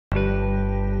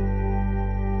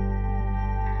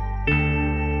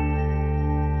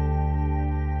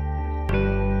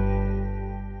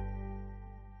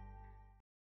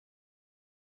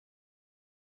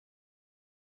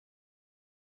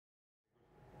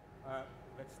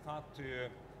start to,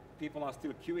 people are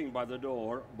still queuing by the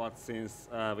door, but since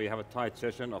we have a tight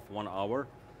session of 1 hour,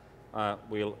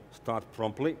 we'll start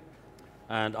promptly.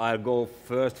 And I'll go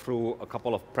first through a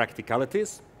couple of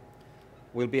practicalities.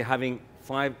 We'll be having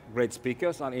 5 great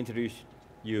speakers. I'll introduce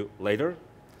you later.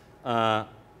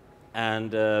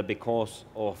 Because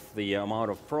of the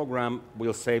amount of program,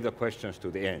 we'll save the questions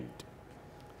to the end.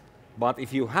 But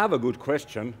if you have a good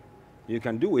question, you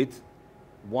can do it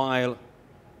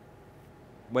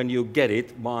when you get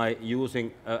it by using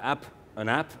an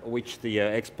app which the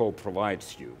Expo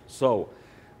provides you. So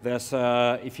there's,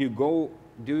 if you go,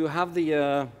 do you have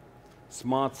the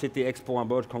Smart City Expo and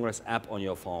World Congress app on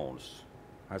your phones?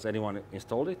 Has anyone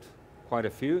installed it? Quite a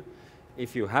few.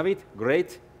 If you have it,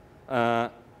 great. You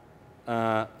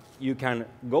can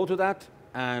go to that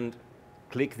and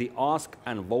click the Ask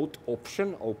and Vote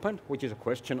option open, which is a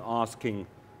question asking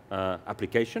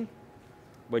application.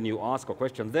 When you ask a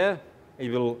question there, it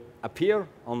will appear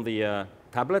on the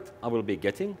tablet I will be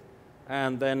getting,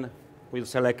 and then I'll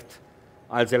select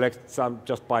some,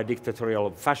 just by dictatorial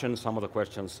fashion, some of the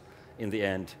questions in the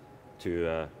end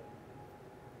to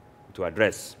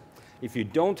address. If you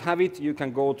don't have it, you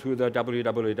can go to the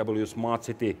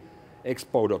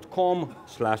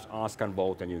www.smartcityexpo.com/ask and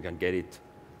vote, and you can get it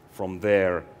from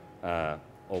there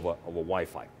over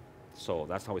Wi-Fi. So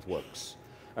that's how it works.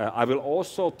 I will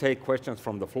also take questions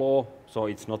from the floor, so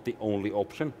it's not the only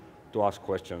option to ask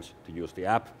questions to use the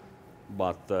app.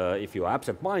 But if you're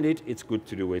absent-minded, it's good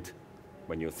to do it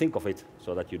when you think of it,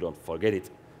 so that you don't forget it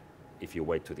if you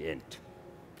wait to the end.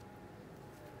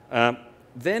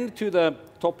 Then to the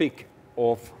topic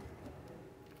of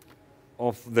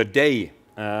the day.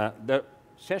 The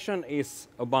session is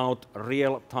about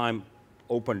real-time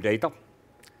open data.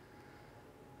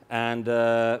 And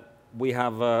we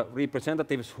have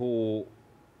representatives who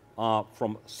are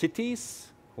from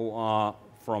cities, who are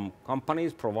from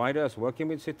companies, providers working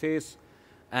with cities,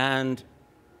 and,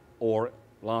 or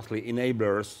lastly,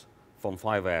 enablers from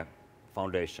FIWARE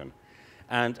Foundation.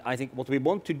 And I think what we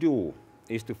want to do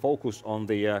is to focus on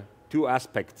the 2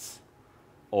 aspects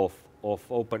of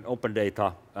open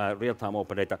data, real-time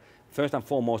open data. First and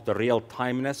foremost, the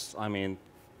real-timeness. I mean,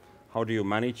 how do you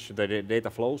manage the data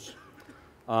flows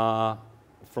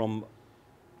from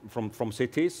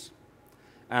cities?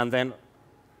 And then,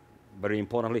 very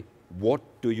importantly, what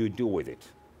do you do with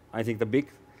it? I think the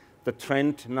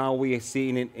trend now we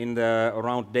see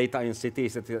around data in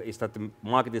cities is that the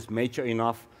market is mature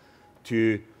enough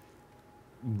to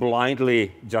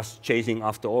blindly just chasing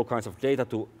after all kinds of data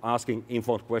to asking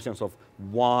informed questions of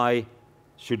why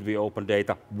should we open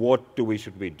data, what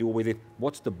should we do with it,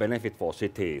 what's the benefit for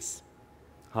cities,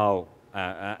 how,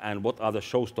 and what are the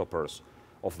showstoppers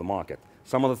of the market.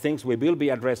 Some of the things we will be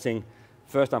addressing,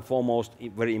 first and foremost,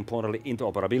 very importantly,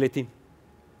 interoperability.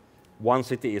 One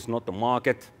city is not the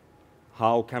market.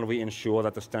 How can we ensure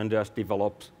that the standards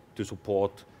develop to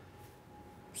support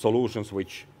solutions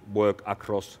which work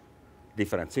across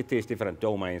different cities, different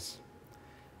domains?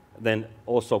 Then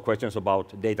also questions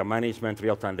about data management.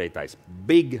 Real-time data is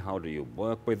big. How do you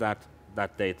work with that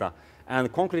data?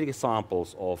 And concrete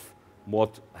examples of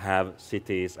what have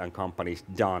cities and companies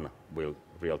done with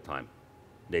real-time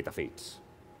data feeds,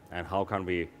 and how can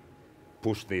we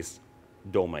push this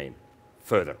domain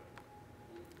further.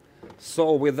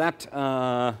 So with that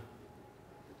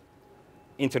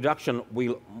introduction,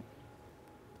 we'll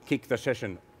kick the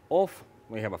session off.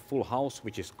 We have a full house,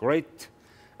 which is great.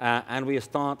 And we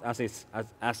start, as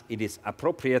it is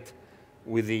appropriate,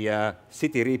 with the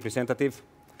city representative.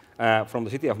 From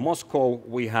the city of Moscow,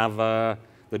 we have the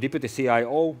deputy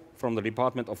CIO from the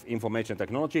Department of Information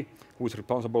Technology, who is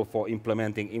responsible for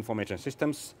implementing information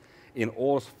systems in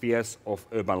all spheres of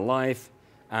urban life,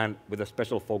 and with a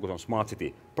special focus on smart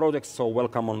city projects. So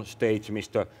welcome on stage,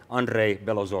 Mr. Andrey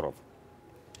Belozerov.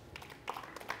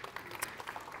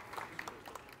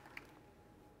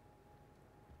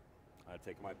 I'll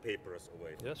take my papers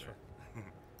away. Yes, sure.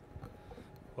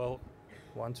 Well,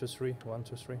 1, 2, 3, 1,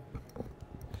 2, 3.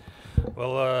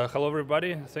 Well, hello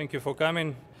everybody. Thank you for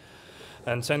coming,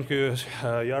 and thank you,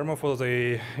 Jarmo, for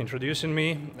introducing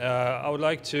me. I would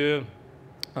like to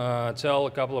tell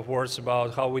a couple of words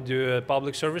about how we do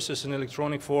public services in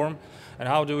electronic form, and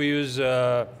how do we use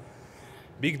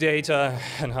big data,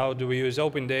 and how do we use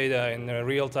open data in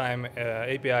real-time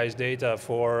APIs data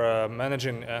for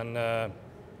managing and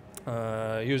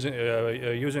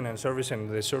using and servicing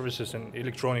the services in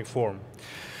electronic form.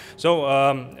 So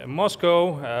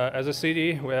Moscow, as a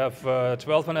city, we have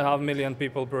 12.5 million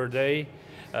people per day,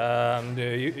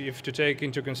 If to take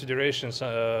into consideration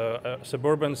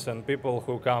suburbans and people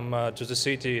who come to the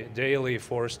city daily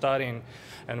for studying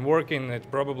and working, it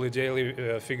probably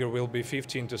daily figure will be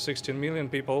 15 to 16 million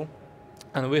people.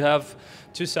 And we have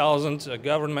 2,000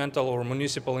 governmental or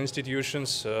municipal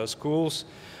institutions, schools,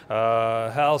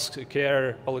 health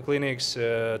care, polyclinics,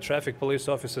 traffic police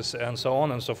offices, and so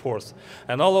on and so forth.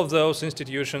 And all of those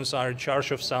institutions are in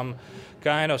charge of some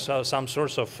kind of some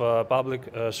sorts of public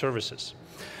services.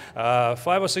 5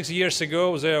 or 6 years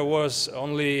ago, there was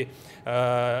only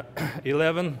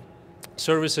 11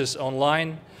 services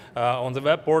online on the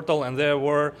web portal, and there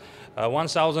were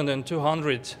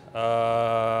 1,200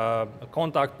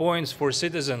 contact points for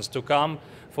citizens to come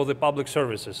for the public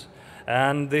services.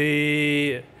 And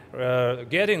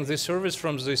getting the service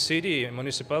from the city,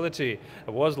 municipality,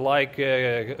 was like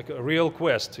a real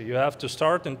quest. You have to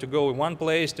start and to go in one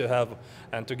place to have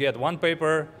and to get one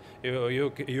paper.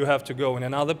 You have to go in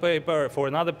another paper for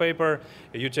another paper.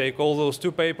 You take all those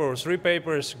 2 papers, 3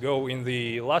 papers, go in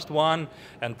the last one,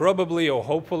 and probably or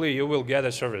hopefully you will get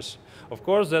a service. Of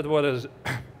course, that was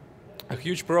a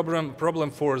huge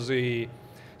problem for the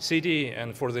city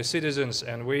and for the citizens,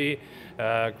 and we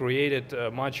created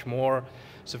much more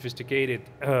sophisticated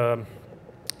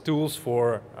tools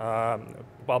for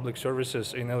public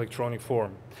services in electronic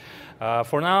form.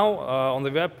 For now, on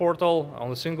the web portal, on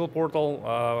the single portal,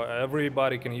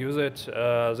 everybody can use it.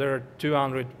 There are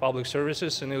 200 public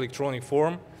services in electronic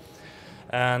form,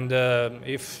 and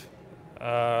if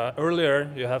earlier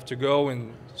you have to go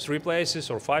in 3 places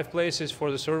or 5 places for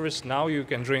the service, now you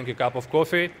can drink a cup of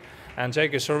coffee and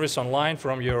take a service online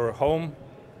from your home,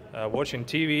 watching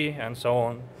TV and so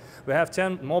on. We have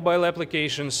 10 mobile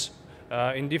applications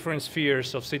in different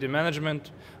spheres of city management,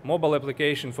 mobile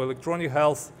application for electronic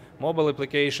health, mobile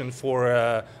application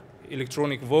for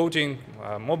electronic voting,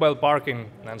 mobile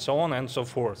parking, and so on and so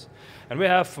forth. And we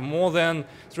have more than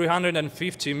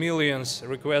 350 million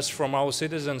requests from our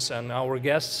citizens and our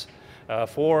guests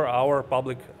for our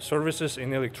public services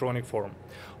in electronic form.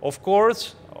 Of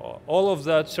course, all of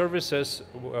that services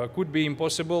could be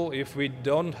impossible if we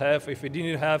didn't have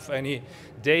any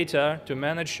data to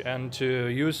manage and to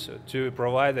use to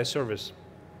provide a service.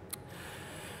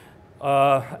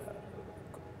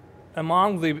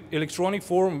 Among the electronic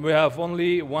form, we have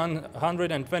only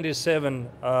 127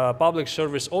 public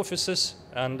service offices,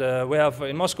 and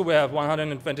in Moscow we have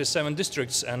 127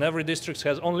 districts, and every district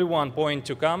has only 1 point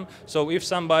to come. So if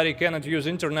somebody cannot use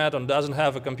internet and doesn't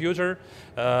have a computer,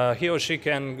 he or she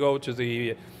can go to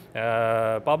the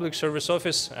public service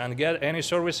office and get any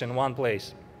service in one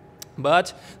place.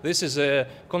 But this is a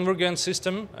convergent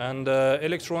system, and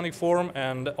electronic form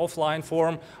and offline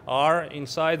form are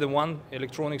inside the one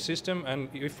electronic system. And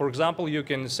if, for example, you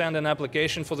can send an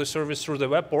application for the service through the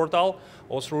web portal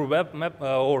or through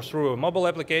or through a mobile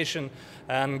application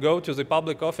and go to the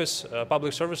public office,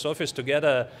 public service office to get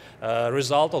a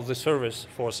result of the service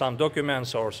for some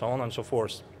documents or so on and so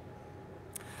forth.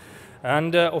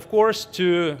 And of course,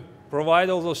 to provide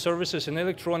all those services in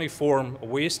electronic form,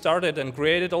 we started and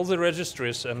created all the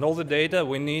registries and all the data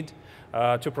we need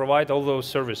to provide all those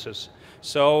services.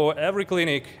 So every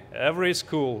clinic, every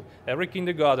school, every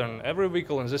kindergarten, every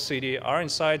vehicle in the city are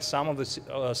inside some of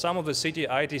the city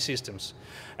IT systems.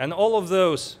 And all of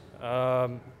those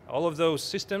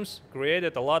systems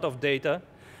created a lot of data.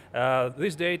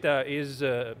 This data is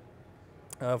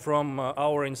from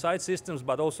our inside systems,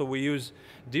 but also we use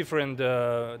different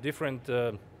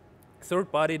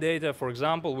third-party data. For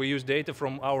example, we use data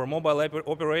from our mobile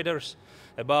operators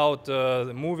about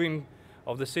the moving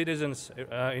of the citizens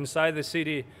inside the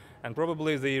city, and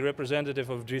probably the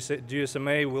representative of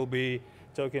GSMA will be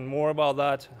talking more about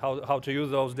that, how to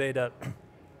use those data.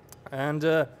 And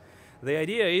the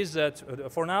idea is that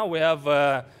for now we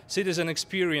have citizen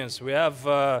experience, we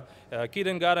have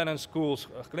kindergarten and schools,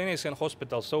 clinics and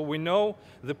hospitals, so we know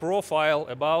the profile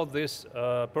about this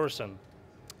person.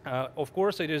 Of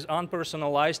course, it is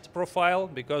unpersonalized profile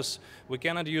because we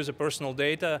cannot use a personal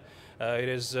data. It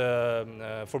is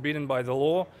forbidden by the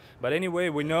law. But anyway,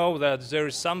 we know that there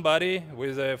is somebody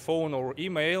with a phone or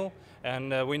email,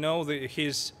 and we know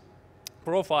his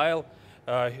profile.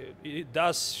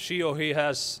 Does she or he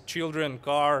has children,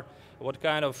 car, what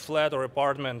kind of flat or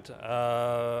apartment,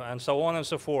 and so on and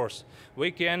so forth. We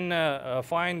can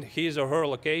find his or her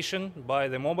location by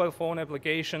the mobile phone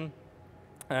application.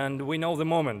 And we know the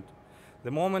moment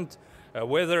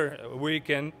whether we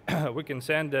can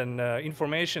send an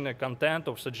information, a content,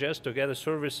 or suggest to get a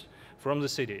service from the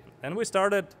city. And we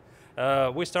started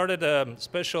a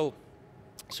special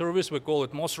service. We call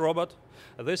it MOS Robot.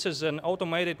 This is an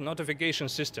automated notification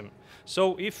system.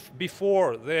 So if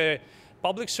before the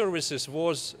public services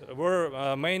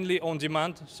were mainly on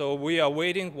demand, so we are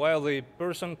waiting while the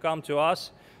person comes to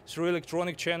us through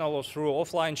electronic channel or through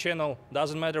offline channel,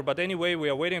 doesn't matter, but anyway, we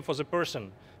are waiting for the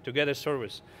person to get a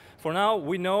service. For now,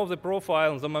 we know the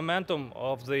profile, the momentum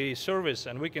of the service,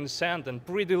 and we can send and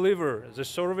pre-deliver the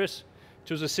service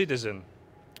to the citizen.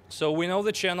 So we know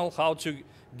the channel, how to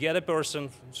get a person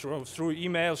through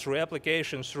email, through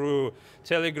applications, through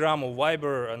Telegram or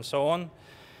Viber, and so on.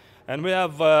 And we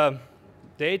have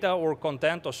data or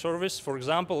content or service. For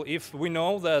example, if we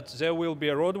know that there will be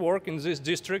a road work in this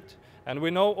district, and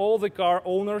we know all the car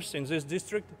owners in this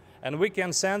district, and we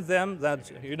can send them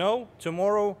that, you know,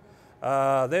 tomorrow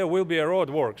there will be a road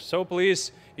work. So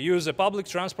please use a public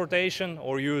transportation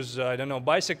or use, I don't know,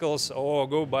 bicycles or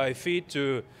go by feet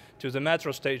to the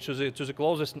metro station, to the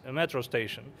closest metro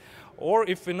station. Or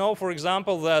if we know, for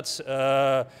example,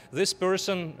 that this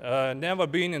person never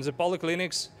been in the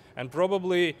polyclinics, and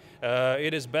probably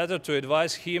it is better to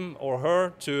advise him or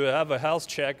her to have a health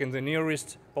check in the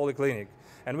nearest polyclinic.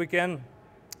 And we can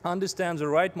understand the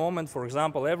right moment. For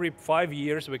example, every 5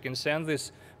 years we can send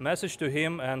this message to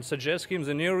him and suggest him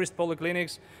the nearest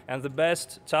polyclinics and the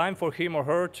best time for him or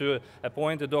her to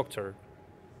appoint a doctor.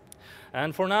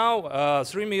 And for now,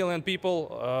 3 million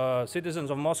people,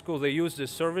 citizens of Moscow, they use this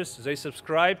service. They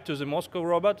subscribe to the Moscow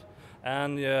robot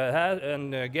and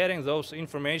getting those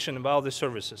information about the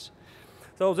services.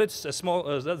 So that's a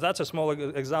small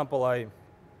example I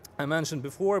mentioned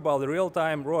before about the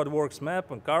real-time roadworks map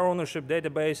and car ownership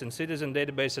database and citizen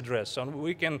database address. So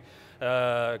we can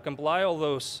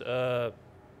compile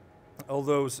all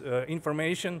those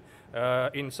information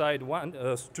inside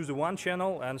to the one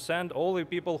channel and send all the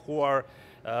people who are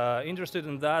interested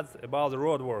in that about the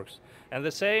roadworks. And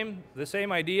the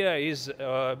same idea is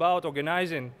about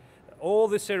organizing all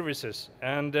the services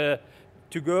and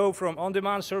to go from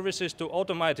on-demand services to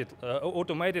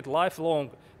automated lifelong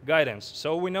guidance.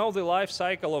 So we know the life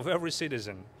cycle of every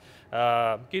citizen.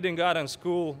 Kindergarten,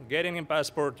 school, getting a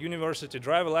passport, university,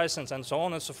 driver license, and so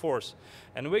on and so forth.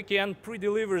 And we can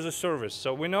pre-deliver the service.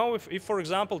 So we know if, for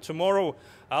example, tomorrow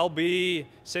I'll be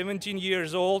 17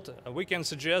 years old, we can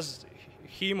suggest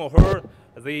him or her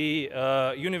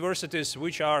the universities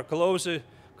which are close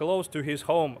to his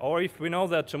home. Or if we know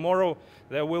that tomorrow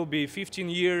there will be 15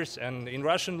 years, and in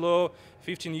Russian law,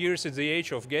 15 years is the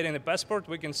age of getting a passport,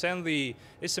 we can send the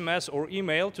SMS or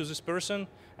email to this person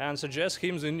and suggest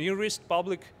him the nearest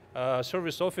public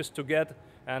service office to get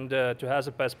and to have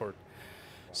a passport.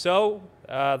 So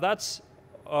that's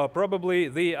probably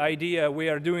the idea we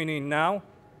are doing in now.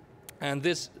 And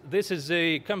this is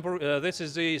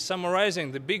the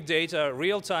summarizing the big data,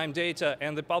 real-time data,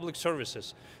 and the public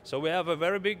services. So we have a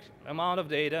very big amount of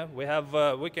data.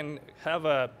 We can have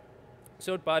a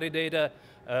third-party data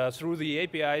through the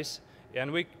APIs,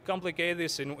 and we complicate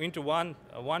this into one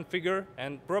figure.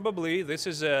 And probably this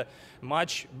is a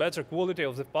much better quality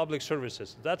of the public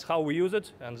services. That's how we use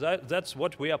it, and that's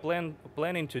what we are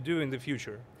planning to do in the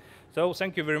future. So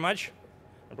thank you very much.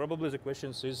 And probably the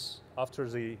questions is after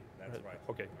the. That's right.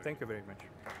 Okay, thank you very much.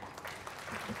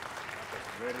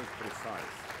 Very precise.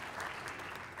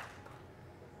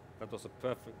 That was a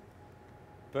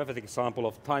perfect example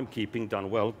of timekeeping done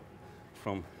well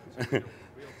from.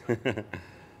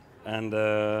 And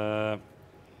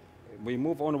we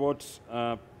move onwards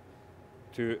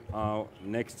to our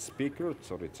next speaker.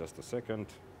 Sorry, just a second.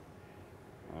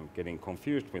 I'm getting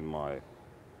confused with my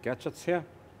gadgets here.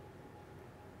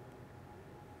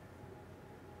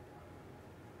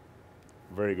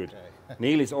 Very good. Okay.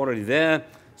 Neil is already there.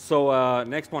 So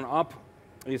next one up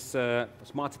is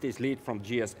Smart Cities lead from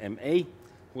GSMA,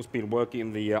 who's been working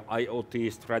in the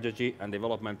IoT strategy and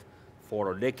development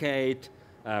for a decade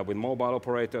with mobile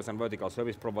operators and vertical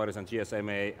service providers. And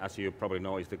GSMA, as you probably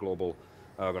know, is the global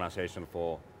organization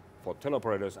for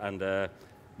teleoperators. And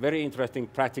very interesting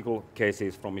practical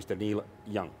cases from Mr. Neil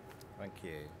Yang. Thank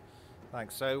you.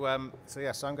 Thanks. So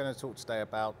yes, I'm going to talk today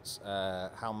about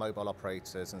how mobile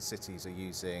operators and cities are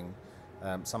using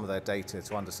some of their data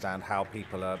to understand how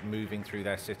people are moving through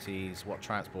their cities, what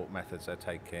transport methods they're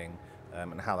taking,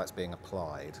 and how that's being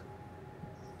applied.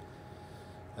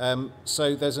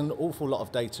 So there's an awful lot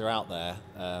of data out there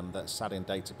that's sat in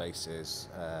databases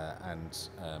and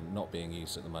not being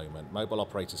used at the moment. Mobile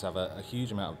operators have a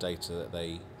huge amount of data that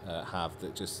they have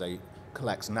that they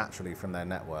collects naturally from their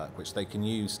network, which they can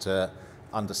use to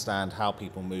understand how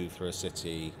people move through a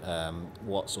city,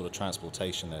 what sort of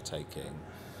transportation they're taking,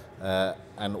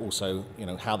 and also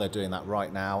how they're doing that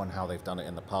right now and how they've done it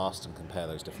in the past, and compare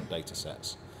those different data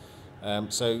sets.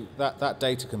 So that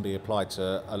data can be applied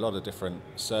to a lot of different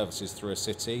services through a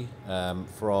city,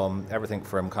 from everything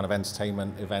from kind of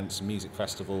entertainment events, music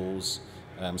festivals,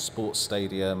 sports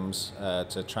stadiums,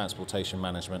 to transportation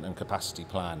management and capacity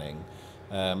planning.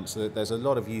 So there's a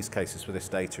lot of use cases for this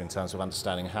data in terms of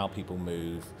understanding how people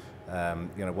move,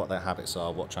 what their habits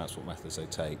are, what transport methods they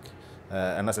take.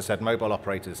 And as I said, mobile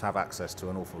operators have access to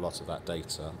an awful lot of that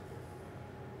data.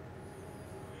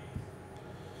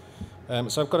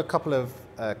 So I've got a couple of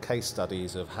case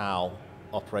studies of how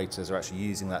operators are actually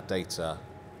using that data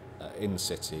in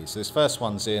cities. So this first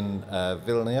one's in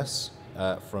Vilnius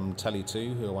from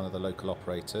Tele2, who are one of the local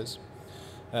operators.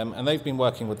 And they've been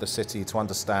working with the city to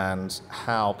understand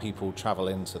how people travel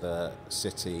into the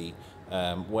city,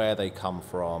 where they come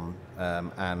from,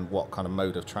 and what kind of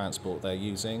mode of transport they're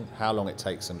using, how long it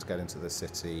takes them to get into the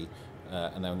city,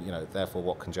 and then, therefore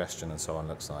what congestion and so on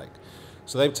looks like.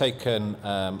 So they've taken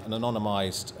an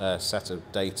anonymized set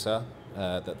of data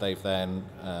that they've then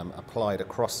applied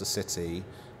across the city,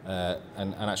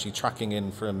 and actually tracking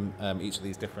in from each of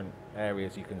these different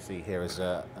areas. You can see here is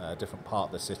a different part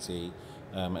of the city,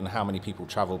 and how many people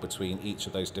travel between each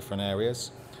of those different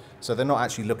areas. So they're not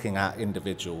actually looking at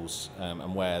individuals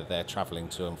and where they're traveling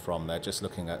to and from. They're just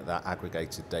looking at that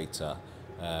aggregated data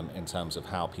in terms of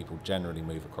how people generally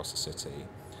move across the city.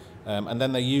 And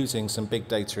then they're using some big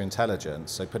data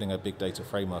intelligence, so putting a big data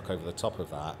framework over the top of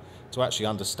that to actually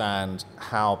understand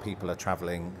how people are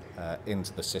traveling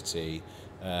into the city,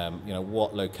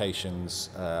 what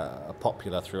locations are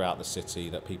popular throughout the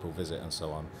city that people visit and so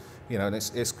on. And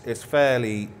it's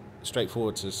fairly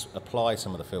straightforward to apply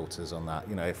some of the filters on that.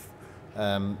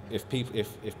 If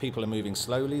people are moving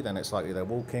slowly, then it's likely they're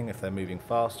walking. If they're moving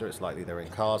faster, it's likely they're in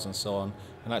cars and so on.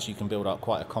 And actually you can build up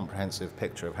quite a comprehensive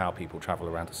picture of how people travel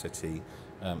around a city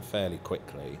fairly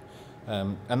quickly.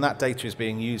 And that data is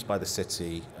being used by the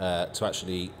city to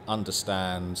actually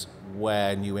understand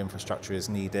where new infrastructure is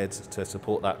needed to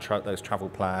support those travel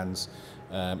plans,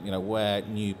 where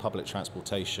new public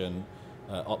transportation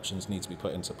options need to be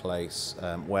put into place,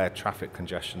 where traffic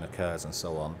congestion occurs and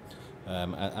so on.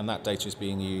 And that data is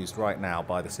being used right now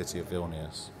by the city of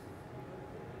Vilnius.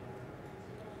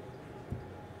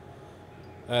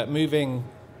 Moving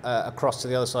across to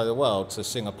the other side of the world, to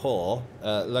Singapore,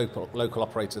 local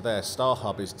operator there,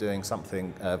 StarHub, is doing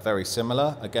something very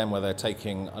similar, again where they're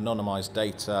taking anonymized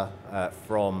data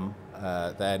from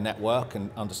their network and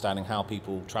understanding how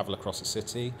people travel across the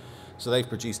city. So they've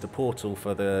produced a portal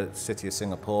for the city of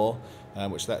Singapore,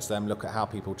 which lets them look at how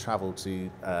people travel to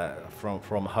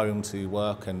from home to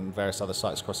work and various other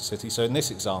sites across the city. So in this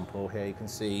example here, you can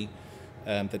see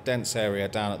the dense area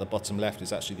down at the bottom left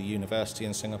is actually the university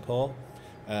in Singapore,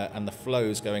 and the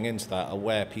flows going into that are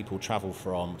where people travel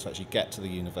from to actually get to the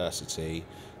university.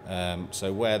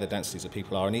 So where the densities of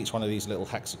people are in each one of these little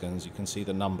hexagons, you can see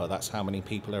the number. That's how many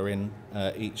people are in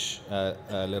each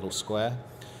little square.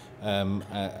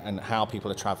 And how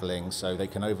people are travelling, so they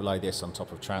can overlay this on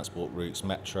top of transport routes,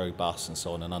 metro, bus and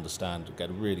so on, and get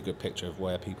a really good picture of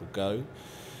where people go.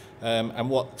 And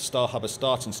what StarHub is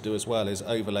starting to do as well is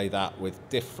overlay that with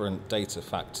different data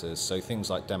factors, so things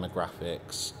like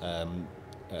demographics,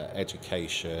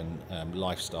 education,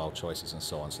 lifestyle choices and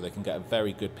so on, so they can get a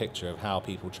very good picture of how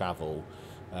people travel,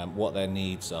 what their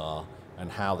needs are,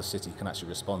 and how the city can actually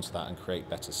respond to that and create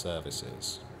better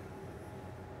services.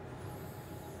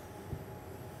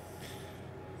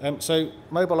 So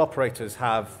mobile operators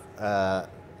have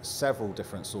several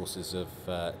different sources of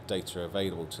data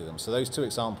available to them. So those two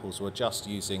examples were just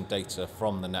using data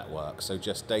from the network, so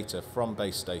just data from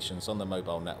base stations on the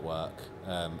mobile network,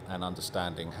 and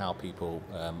understanding how people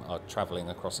are travelling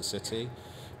across the city.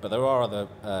 But there are other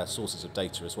sources of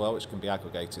data as well which can be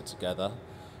aggregated together.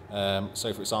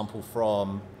 So for example,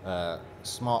 from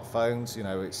smartphones,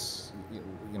 it's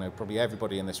probably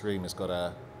everybody in this room has got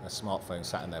a smartphone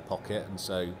sat in their pocket, and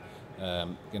so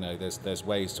there's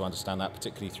ways to understand that,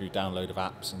 particularly through download of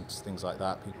apps and things like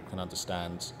that. People can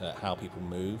understand how people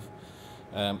move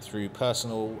through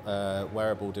personal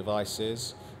wearable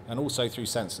devices, and also through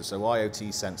sensors, so IoT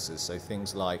sensors, so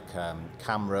things like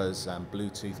cameras and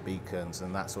Bluetooth beacons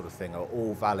and that sort of thing are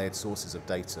all valid sources of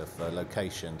data for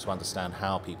location to understand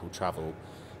how people travel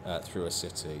through a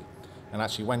city. And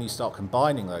actually, when you start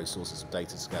combining those sources of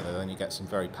data together, then you get some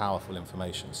very powerful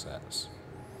information sets.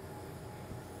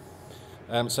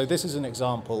 So this is an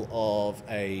example of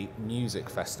a music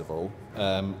festival.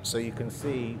 So you can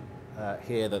see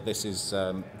here that this is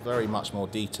very much more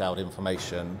detailed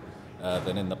information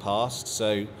than in the past.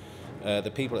 So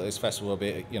the people at this festival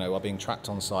are being tracked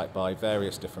on site by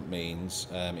various different means,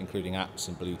 including apps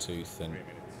and Bluetooth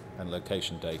and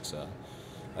location data.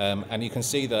 And you can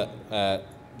see that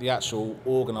the actual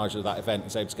organizer of that event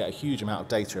is able to get a huge amount of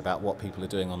data about what people are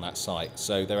doing on that site.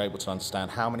 So they're able to understand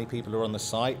how many people are on the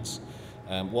site,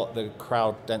 what the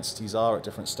crowd densities are at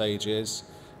different stages,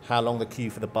 how long the queue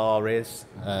for the bar is,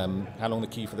 how long the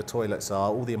queue for the toilets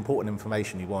are, all the important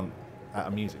information you want at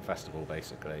a music festival,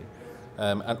 basically.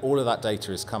 And all of that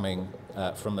data is coming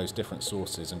from those different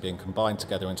sources and being combined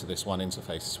together into this one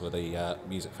interface for the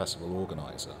music festival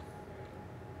organizer.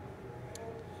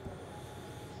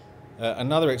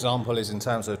 Another example is in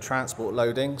terms of transport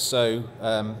loading. So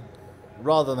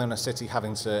rather than a city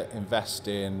having to invest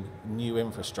in new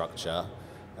infrastructure,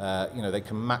 they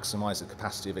can maximize the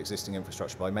capacity of existing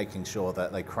infrastructure by making sure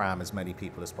that they cram as many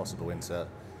people as possible into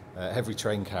every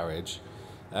train carriage.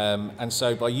 And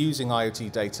so by using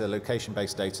IoT data,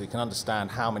 location-based data, you can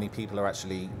understand how many people are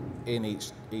actually in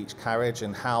each carriage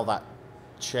and how that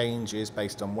changes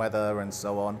based on weather and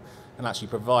so on, and actually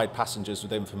provide passengers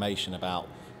with information about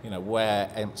where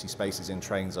empty spaces in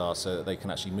trains are so that they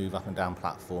can actually move up and down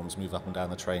platforms, move up and down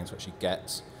the trains to actually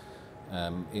get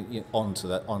onto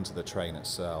the train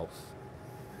itself.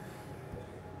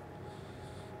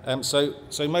 So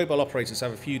mobile operators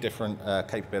have a few different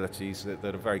capabilities that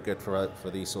are very good for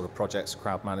these sort of projects,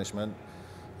 crowd management.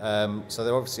 So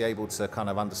they're obviously able to kind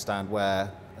of understand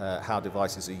how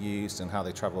devices are used and how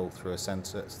they travel through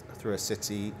a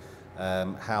city,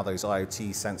 how those IoT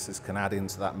sensors can add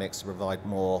into that mix to provide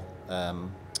more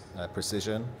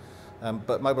precision.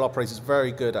 But mobile operators are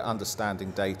very good at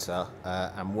understanding data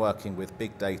and working with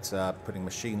big data, putting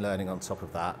machine learning on top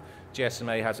of that.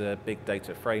 GSMA has a big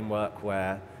data framework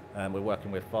where we're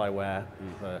working with FIWARE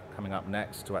coming up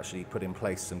next to actually put in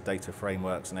place some data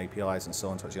frameworks and APIs and so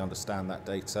on to actually understand that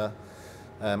data.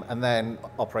 And then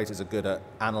operators are good at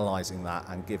analyzing that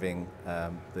and giving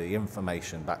the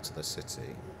information back to the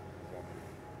city.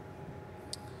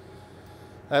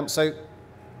 So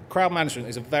crowd management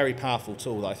is a very powerful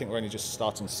tool that I think we're only just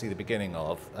starting to see the beginning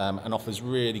of, and offers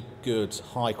really good,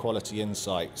 high-quality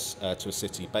insights to a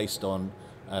city based on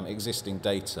existing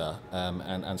data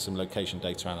and some location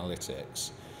data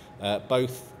analytics.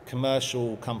 Both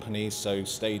commercial companies, so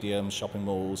stadiums, shopping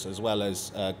malls, as well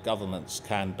as governments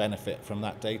can benefit from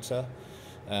that data.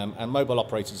 And mobile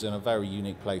operators are in a very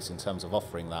unique place in terms of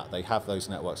offering that. They have those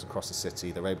networks across the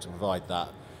city. They're able to provide that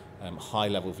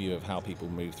high-level view of how people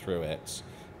move through it.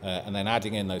 And then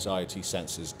adding in those IoT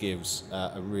sensors gives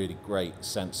a really great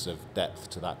sense of depth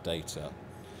to that data.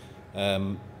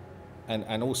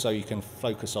 And also you can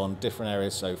focus on different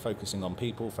areas, so focusing on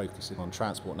people, focusing on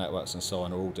transport networks and so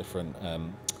on are all different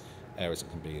areas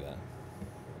that can be there.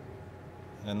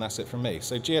 And that's it from me.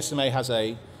 So GSMA has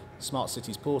a Smart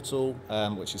Cities portal,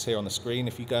 which is here on the screen.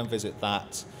 If you go and visit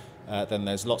that, then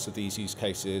there's lots of these use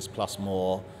cases, plus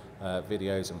more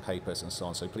videos and papers and so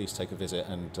on. So please take a visit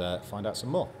and find out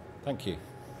some more. Thank you.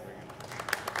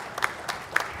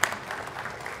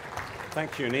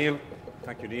 Thank you, Neil.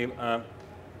 Thank you, Neil.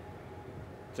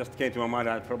 Just came to my mind,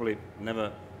 I probably never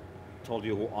told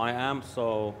you who I am,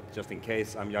 so just in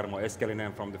case, I'm Jarmo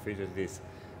Eskelinen from the FIWARE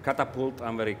Catapult.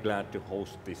 I'm very glad to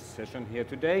host this session here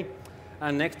today.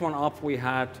 And next one up, we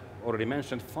had already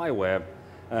mentioned FIWARE.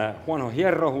 Juanjo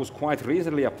Hierro, who's quite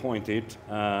recently appointed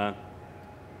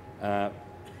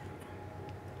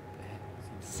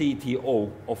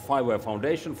CTO of FIWARE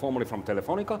Foundation, formerly from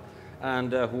Telefonica,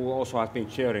 and who also has been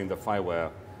chairing the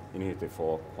FIWARE initiative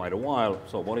for quite a while.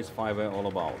 So what is FIWARE all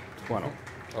about? Juanjo.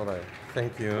 All right.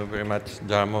 Thank you very much,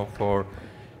 Jarmo, for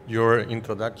your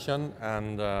introduction,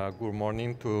 and good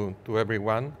morning to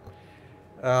everyone.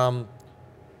 I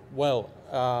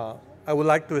would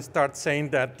like to start saying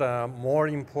that more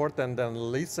important than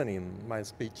listening my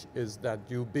speech is that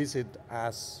you visit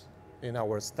us in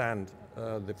our stand,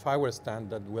 the FIWARE stand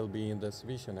that will be in the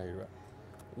exhibition area.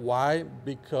 Why?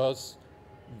 Because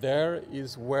there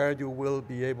is where you will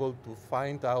be able to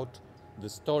find out the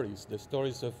stories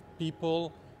of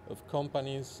people, of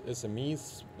companies,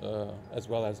 SMEs, as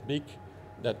well as big,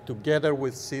 that together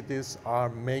with cities are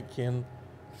making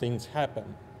things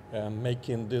happen,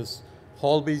 making this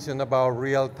whole vision about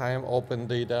real-time open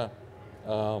data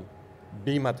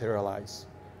be materialized.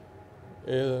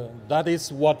 That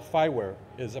is what FIWARE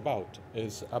is about.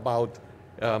 It's about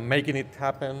making it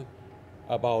happen,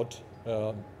 about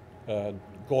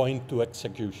going to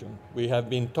execution. We have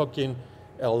been talking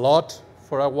a lot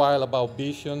for a while about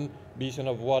vision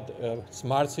of what a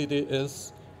smart city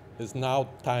is. It's now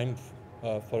time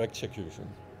for execution.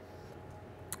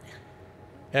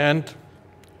 And,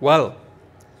 well,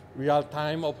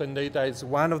 real-time open data is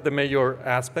one of the major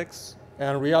aspects.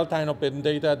 And real-time open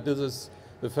data, this is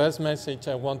the first message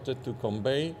I wanted to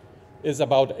convey, is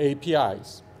about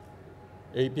APIs.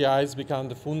 APIs become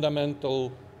the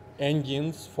fundamental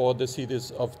engines for the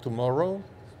cities of tomorrow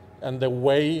and the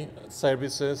way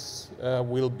services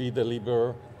will be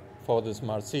delivered for the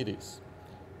smart cities.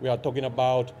 We are talking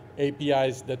about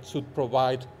APIs that should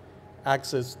provide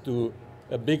access to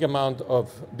a big amount of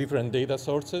different data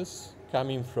sources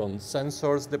coming from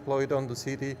sensors deployed on the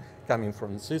city, coming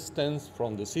from systems,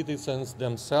 from the citizens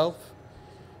themselves,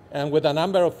 and with a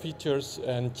number of features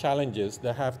and challenges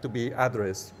that have to be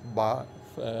addressed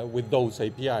with those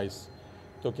APIs.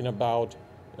 Talking about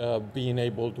being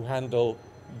able to handle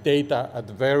data at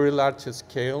very large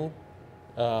scale,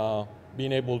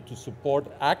 being able to support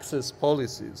access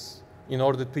policies in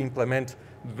order to implement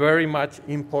very much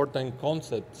important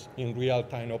concepts in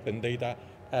real-time open data,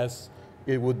 as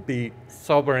it would be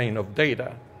sovereign of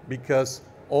data, because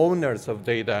owners of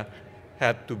data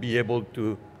had to be able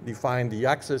to define the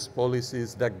access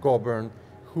policies that govern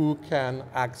who can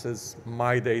access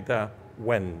my data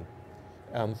when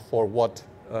and for what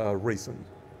reason.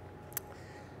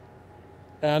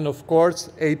 And of course,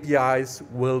 APIs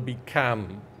will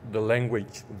become the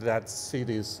language that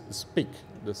cities speak.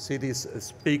 The cities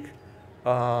speak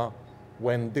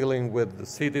when dealing with the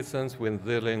citizens, when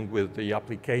dealing with the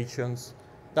applications.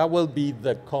 That will be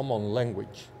the common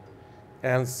language.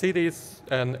 And cities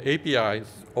and APIs,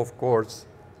 of course,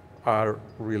 are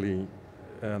really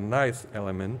a nice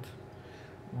element,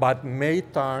 but may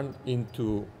turn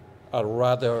into a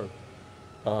rather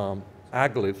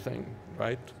ugly thing,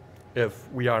 right?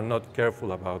 If we are not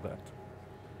careful about that.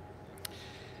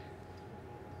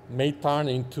 May turn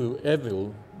into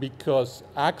evil, because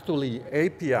actually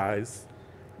APIs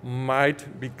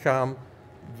might become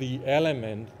the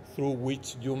element through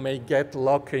which you may get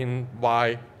locked in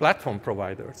by platform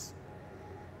providers.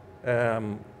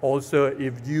 Also,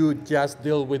 if you just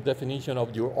deal with definition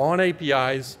of your own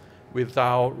APIs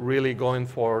without really going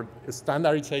for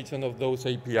standardization of those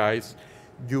APIs,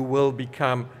 you will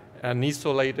become an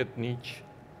isolated niche,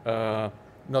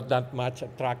 not that much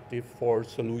attractive for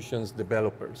solutions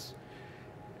developers.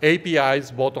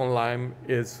 APIs, bottom line,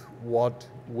 is what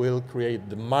will create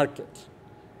the market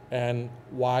and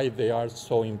why they are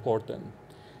so important.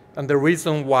 And the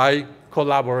reason why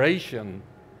collaboration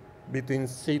between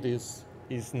cities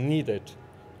is needed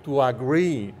to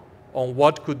agree on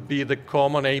what could be the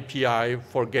common API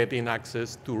for getting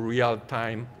access to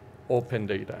real-time open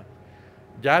data.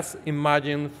 Just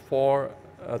imagine for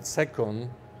a second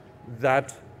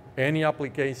that any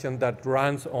application that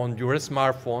runs on your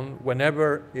smartphone,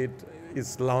 whenever it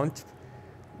is launched,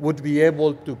 would be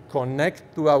able to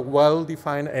connect to a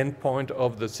well-defined endpoint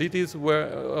of the city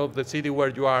where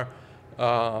you are,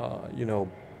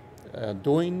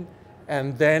 doing,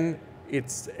 and then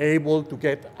it's able to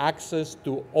get access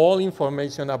to all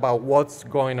information about what's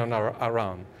going on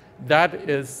around. That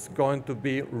is going to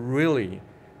be really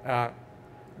a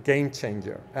game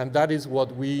changer, and that is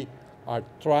what we are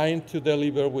trying to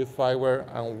deliver with FIWARE,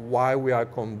 and why we are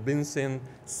convincing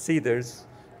cities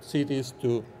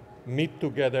to meet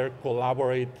together,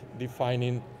 collaborate,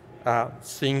 defining a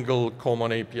single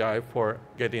common API for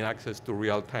getting access to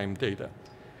real-time data.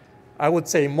 I would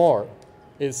say more.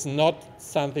 It's not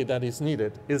something that is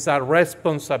needed. It's a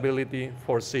responsibility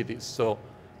for cities. So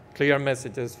clear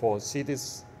messages for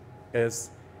cities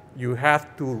is you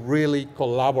have to really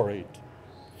collaborate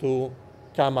to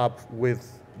come up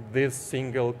with this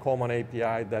single common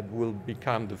API that will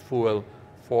become the fuel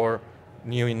for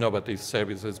new innovative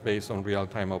services based on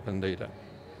real-time open data.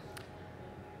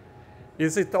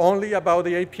 Is it only about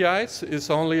the APIs? Is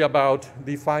it only about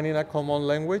defining a common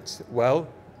language? Well,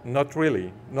 not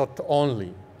really, not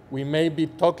only. We may be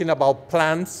talking about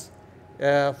plans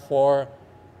for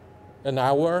an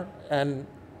hour and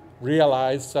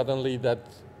realize suddenly that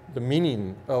the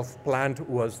meaning of plant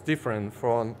was different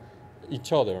from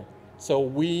each other. So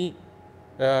we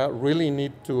really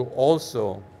need to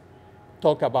also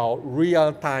talk about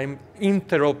real-time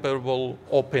interoperable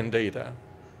open data.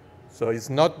 So it's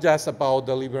not just about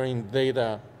delivering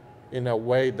data in a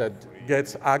way that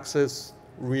gets access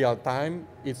real-time.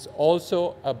 It's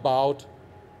also about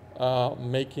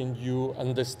making you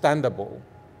understandable,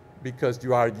 because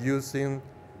you are using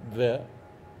the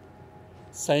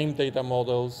same data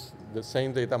models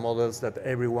that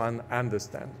everyone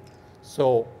understands.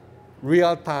 So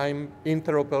real-time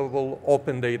interoperable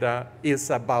open data is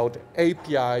about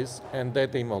APIs and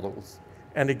data models.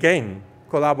 And again,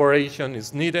 collaboration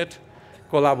is needed.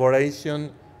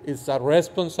 Collaboration is a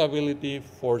responsibility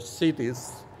for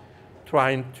cities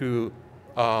trying to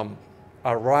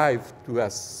arrive to a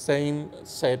same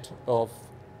set of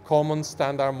common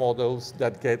standard models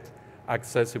that get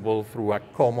accessible through a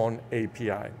common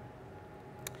API.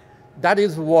 that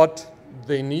is what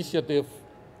the initiative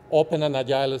Open and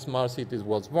Agile Smart Cities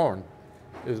was born.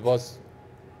 It was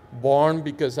born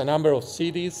because a number of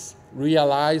cities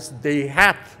realized they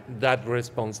had that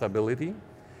responsibility,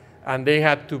 and they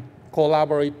had to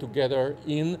collaborate together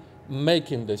in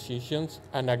making decisions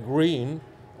and agreeing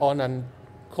on a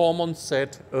common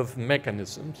set of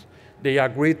mechanisms. They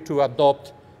agreed to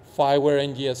adopt FIWARE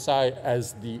NGSI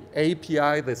as the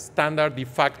API, the standard de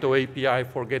facto API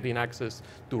for getting access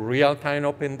to real-time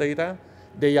open data.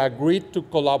 They agreed to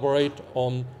collaborate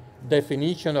on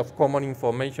definition of common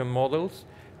information models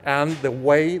and the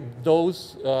way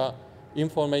those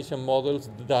information models,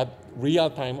 that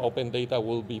real-time open data,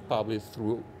 will be published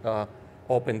through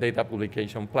open data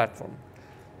publication platform.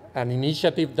 An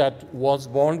initiative that was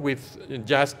born with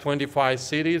just 25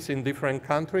 cities in different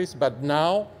countries, but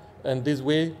now, and this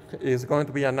week is going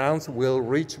to be announced, will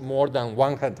reach more than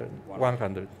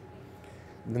 100.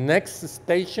 The next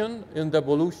station in the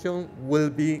evolution will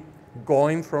be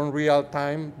going from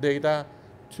real-time data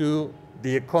to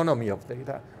the economy of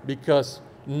data, because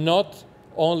not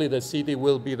only the city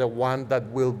will be the one that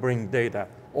will bring data,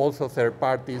 also third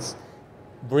parties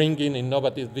bringing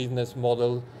innovative business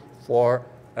models for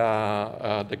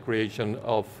the creation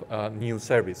of new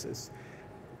services.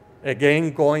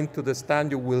 Again, going to the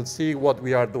stand, you will see what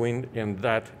we are doing in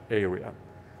that area.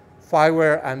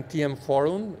 FIWARE and TM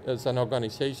Forum is an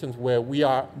organization where we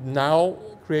are now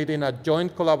creating a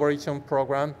joint collaboration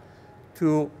program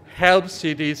to help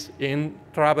cities in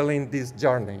traveling this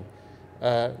journey,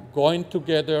 going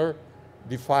together,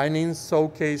 defining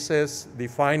showcases,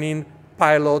 defining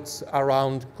pilots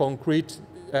around concrete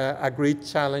agreed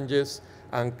challenges,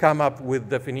 and come up with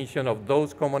definition of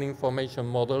those common information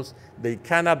models they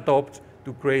can adopt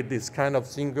to create this kind of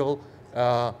single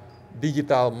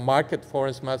digital market for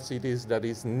smart cities that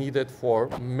is needed for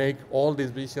make all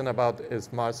this vision about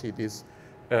smart cities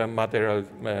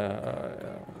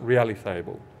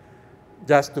realizable.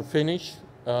 Just to finish,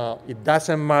 it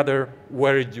doesn't matter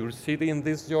where your city in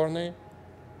this journey,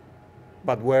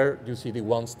 but where your city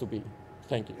wants to be.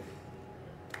 Thank you.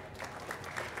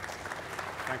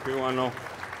 Thank you, Juanjo.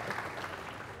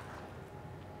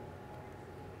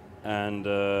 And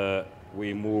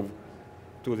we move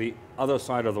to the other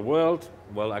side of the world.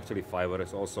 Well, actually, FIWARE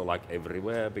is also like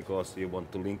everywhere because you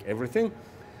want to link everything.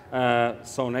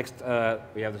 So next,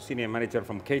 we have the senior manager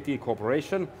from KT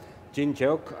Corporation,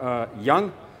 Jin-Hyeok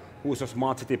Yang, who's a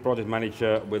smart city project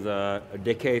manager with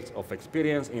decades of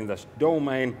experience in this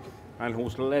domain, and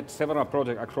who's led several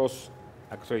projects across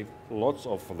actually lots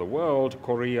of the world: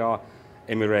 Korea,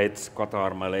 Emirates,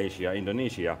 Qatar, Malaysia,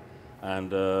 Indonesia,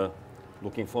 and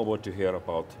looking forward to hear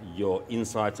about your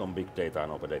insights on big data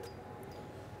and open data.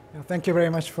 Yeah, thank you very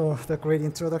much for the great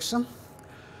introduction.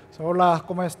 So, hola,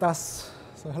 ¿cómo estás?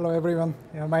 So, hello everyone.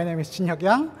 Yeah, my name is Jin-Hyeok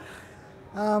Yang.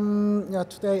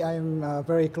 Today I'm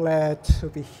very glad to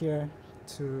be here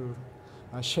to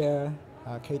share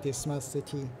KT Smart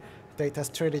City data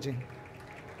strategy.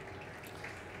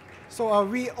 So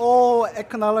we all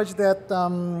acknowledge that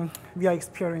we are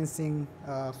experiencing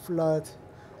a flood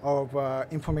of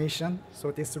information.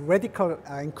 So this radical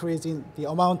increase in the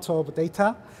amount of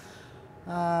data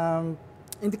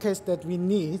indicates that we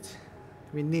need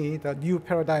a new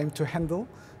paradigm to handle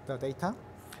the data,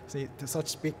 so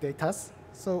such big data.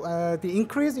 So the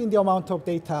increase in the amount of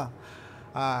data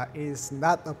is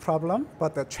not a problem,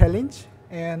 but a challenge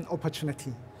and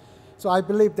opportunity. So I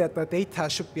believe that the data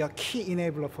should be a key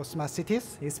enabler for smart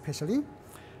cities, especially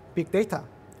big data.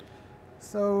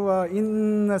 So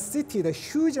in a city, the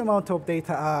huge amount of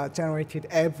data are generated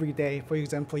every day. For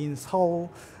example, in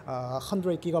Seoul,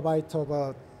 100 gigabytes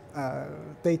of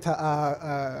data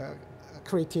are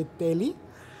created daily.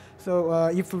 So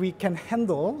if we can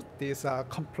handle this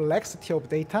complexity of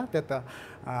data, that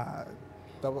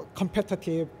the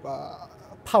competitive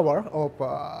power of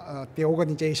the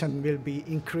organization will be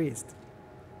increased.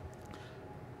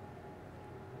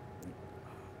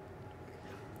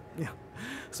 Yeah.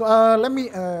 So let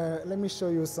me show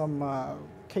you some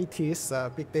KT's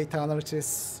big data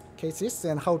analysis cases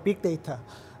and how big data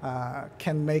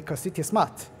can make a city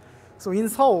smart. So in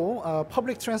Seoul,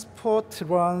 public transport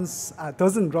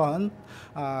doesn't run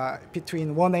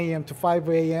between 1 a.m. to 5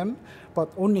 a.m.,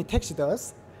 but only taxi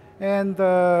does. And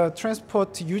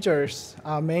transport users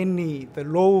are mainly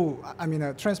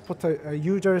transport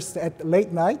users at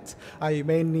late night are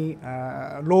mainly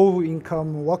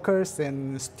low-income workers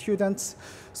and students.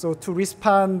 So to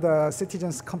respond to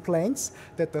citizens' complaints,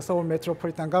 that the Seoul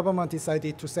Metropolitan Government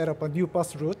decided to set up a new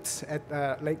bus route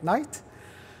at late night.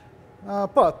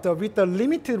 But with the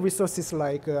limited resources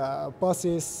like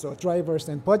buses, drivers,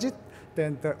 and budget,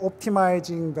 then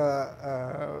optimizing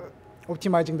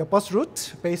the bus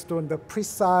route based on the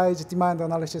precise demand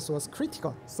analysis was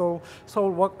critical. So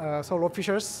Seoul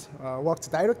officials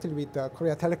worked directly with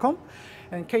Korea Telecom,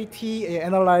 and KT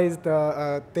analyzed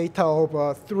the data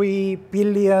of 3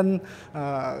 billion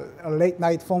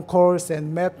late-night phone calls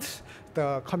and mapped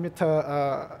the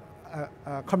commuter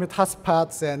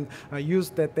hotspots and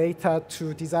used the data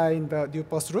to design the new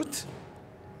bus route.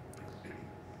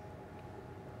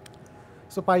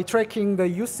 So by tracking the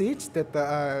usage, that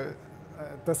the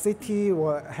city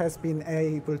has been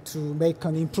able to make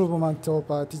an improvement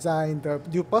of design the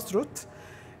new bus route,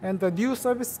 and the new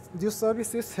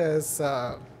services has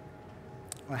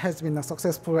been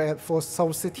successful for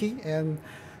Seoul City, and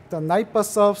the night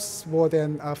bus serves more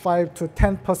than 5 to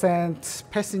 10%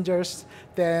 passengers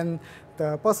than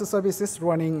the bus services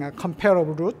running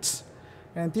comparable routes,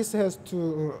 and this has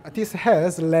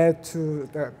led to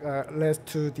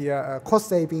the cost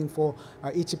saving for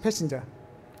each passenger.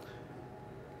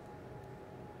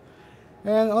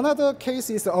 And another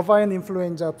case is the avian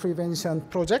influenza prevention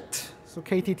project. So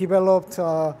KT developed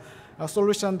a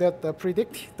solution that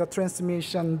predicts the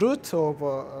transmission route of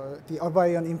the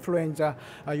avian influenza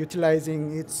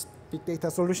utilizing its big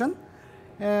data solution.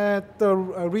 And the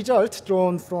results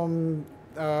drawn from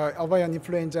avian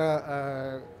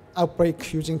influenza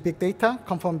outbreak using big data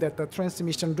confirm that the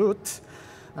transmission route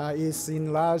is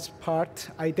in large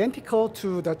part identical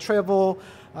to the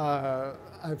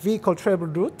vehicle travel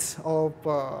route of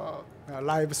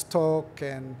livestock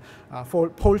and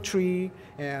poultry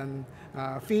and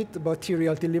feed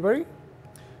material delivery.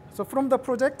 So from the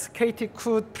project, KT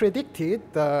could predict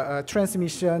the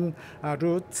transmission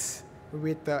route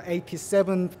with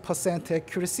 87%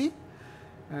 accuracy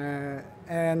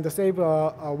and save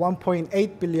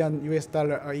 $1.8 billion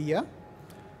a year.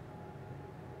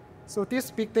 So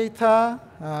this big data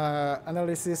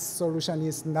analysis solution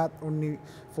is not only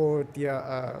for the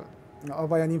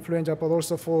avian influenza, but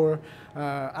also for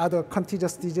other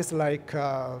contagious diseases like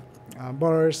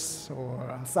MERS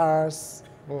or SARS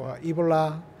or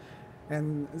Ebola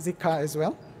and Zika as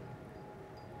well.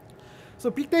 So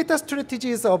big data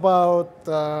strategy is about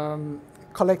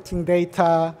collecting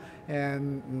data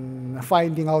and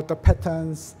finding out the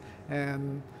patterns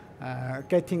and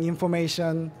getting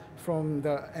information from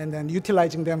and then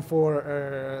utilizing them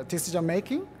for decision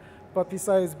making. But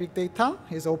besides big data,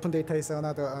 open data is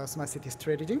another smart city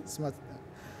strategy.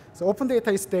 So open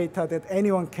data is data that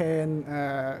anyone can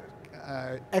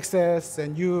access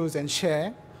and use and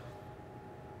share.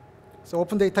 So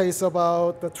open data is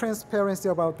about the transparency,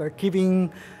 about giving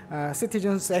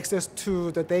citizens access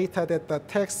to the data that the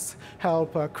techs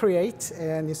help create,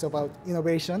 and it's about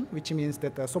innovation, which means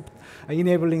that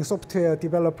enabling software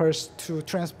developers to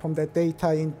transform that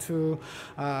data into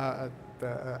the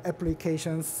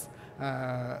applications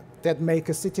that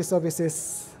make city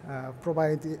services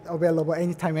available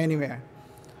anytime, anywhere.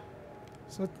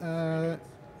 So,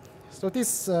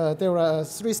 there are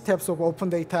 3 steps of open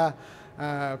data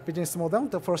business model.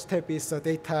 The first step is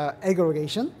data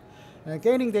aggregation.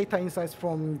 Gaining data insights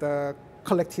from the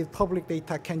collected public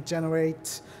data can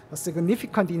generate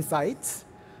significant insights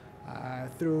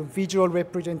through visual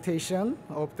representation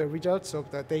of the results of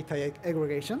the data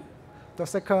aggregation. The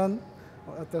second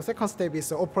step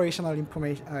is operational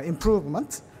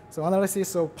improvement. So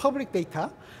analysis of public data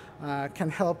can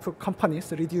help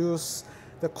companies reduce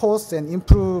the costs and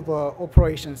improve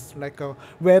operations, like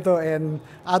weather and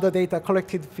other data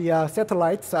collected via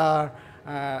satellites are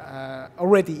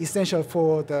already essential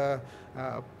for the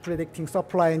predicting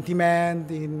supply and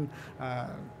demand in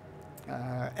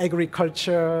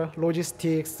agriculture,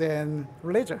 logistics, and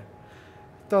leisure.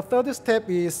 The third step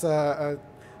is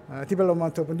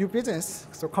development of a new business.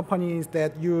 So companies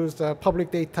that use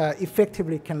public data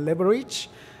effectively can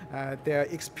leverage their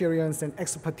experience and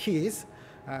expertise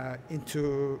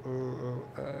into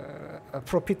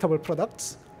profitable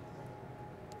products.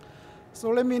 So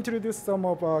let me introduce some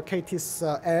of KT's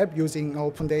app using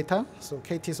open data. So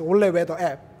KT's Ole Weather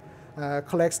app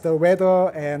collects the weather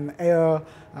and air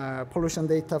pollution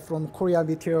data from Korea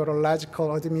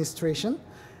Meteorological Administration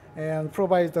and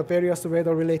provides the various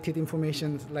weather-related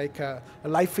information like a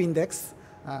life index,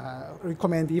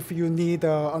 recommend if you need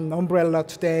an umbrella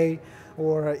today,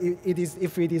 or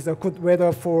if it is a good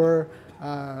weather for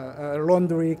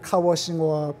laundry, car washing,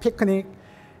 or picnic.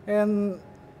 And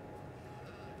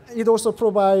it also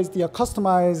provides the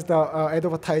customized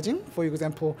advertising. For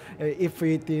example, if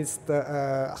it is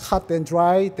hot and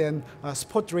dry, then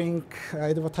sport drink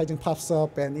advertising pops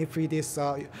up, and if it is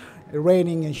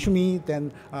raining and humid,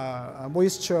 then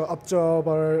moisture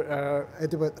observer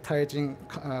advertising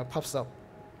pops up.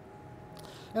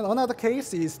 And another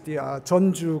case is the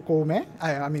Jeonju Gome,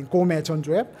 I mean Gome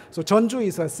Jeonju app. So Jeonju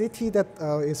is a city that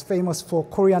is famous for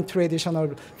Korean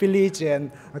traditional village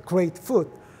and great food.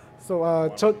 So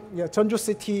Jeonju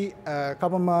city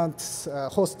government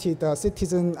hosted a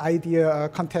citizen idea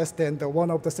contest, and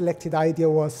one of the selected idea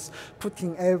was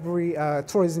putting every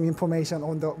tourism information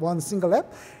on the one single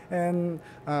app. And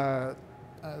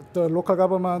the local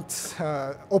government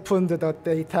opened the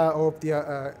data of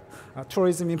the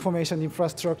tourism information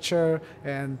infrastructure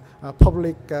and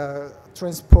public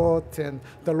transport and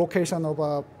the location of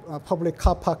a public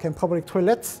car park and public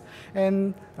toilets.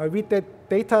 And with that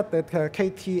data that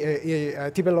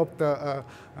KT developed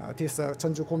this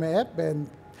Jeonju Gome app. And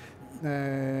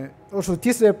also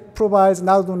this app provides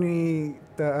not only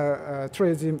the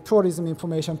tourism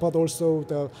information, but also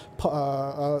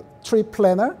the trip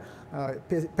planner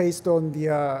based on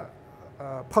the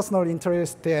personal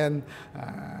interest and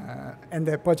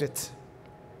their budget.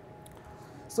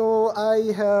 So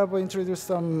I have introduced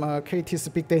some KT's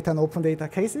big data and open data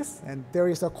cases, and there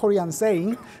is a Korean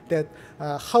saying that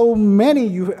how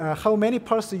many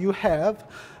persons you have,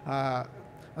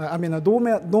 I mean,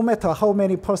 no matter how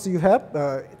many persons you have,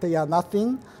 they are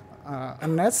nothing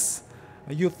unless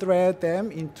you thread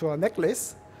them into a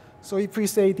necklace. So if we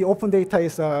say the open data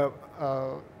is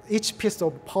each piece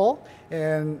of pearl,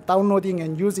 and downloading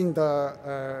and using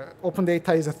the open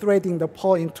data is threading the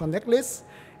pearl into a necklace,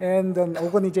 and an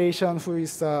organization who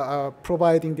is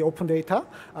providing the open data,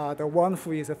 the one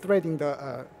who is threading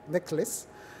the necklace.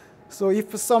 So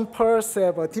if some pearls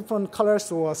have different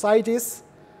colors or sizes,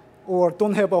 or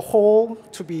don't have a hole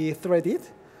to be threaded,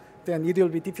 then it will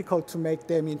be difficult to make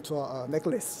them into a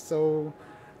necklace. So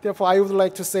therefore, I would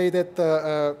like to say that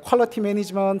the quality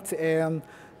management and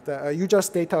the user's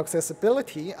data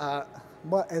accessibility are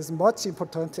as much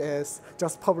important as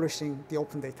just publishing the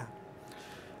open data.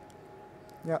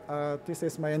 Yeah, this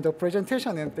is my end of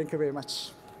presentation, and thank you very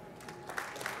much.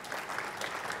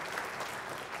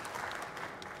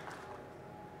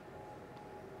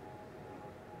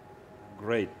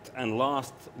 Great. And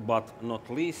last but not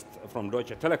least, from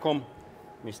Deutsche Telekom,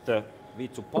 Mr.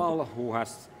 Vit Soupal, who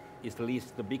is the lead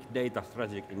the Big Data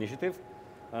Strategic Initiative,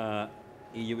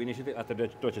 EU initiative at the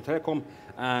Deutsche Telekom,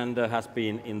 and has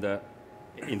been in the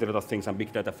Internet of Things and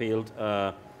Big Data field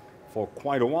for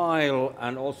quite a while,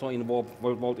 and also involved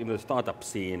in the startup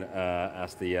scene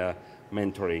as the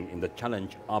mentoring in the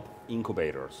Challenge Up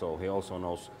incubator. So he also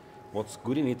knows what's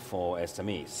good in it for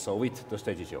SMEs. So Vit, the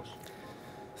stage is yours.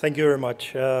 Thank you very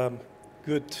much.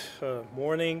 Good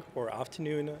morning or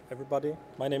afternoon, everybody.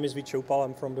 My name is Vit Soupal.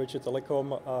 I'm from Deutsche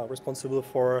Telekom, responsible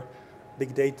for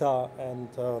big data and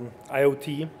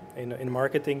IoT in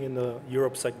marketing in the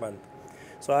Europe segment.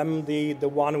 So I'm the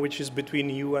one which is between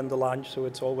you and the lunch, so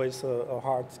it's always a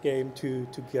hard game to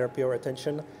get your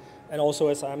attention. And also,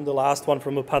 as I'm the last one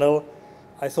from the panel,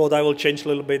 I thought I will change a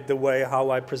little bit the way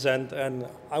how I present, and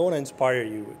I want to inspire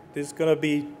you. This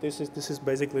is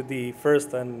basically the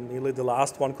first and nearly the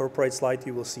last one corporate slide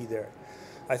you will see there.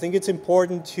 I think it's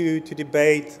important to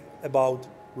debate about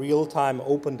real-time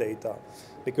open data,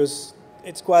 because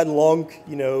it's quite long,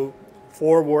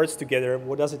 4 words together.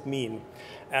 What does it mean?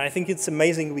 And I think it's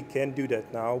amazing we can do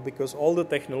that now, because all the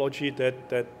technology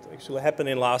that actually happened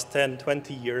in the last 10,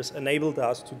 20 years enabled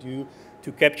us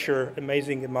to capture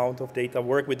amazing amount of data,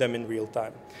 work with them in real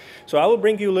time. So I will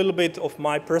bring you a little bit of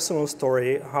my personal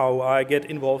story, how I get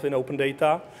involved in open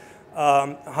data,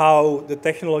 how the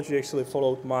technology actually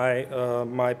followed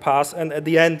my path, and at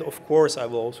the end, of course, I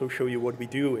will also show you what we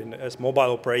do as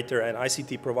mobile operator and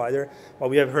ICT provider. Well,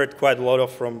 we have heard quite a lot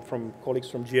from colleagues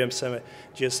from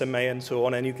GSMA and so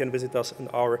on, and you can visit us on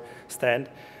our stand.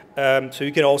 So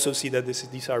you can also see that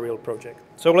these are real projects.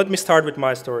 So let me start with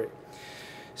my story.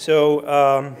 So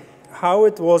how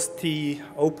it was the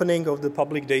opening of the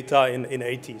public data in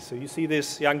 80s. So you see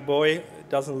this young boy, it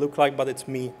doesn't look like, but it's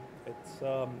me.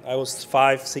 I was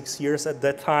 5, 6 years at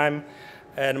that time,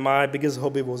 and my biggest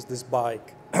hobby was this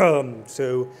bike.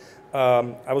 So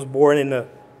I was born in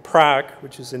Prague,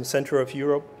 which is in the center of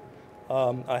Europe.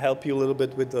 I help you a little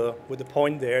bit with the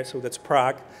point there, so that's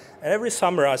Prague. And every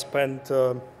summer I spent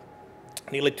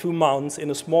nearly 2 months in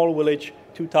a small village,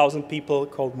 2,000 people,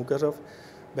 called Mukařov,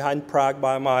 behind Prague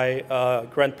by my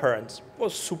grandparents. It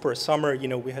was super summer,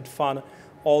 we had fun,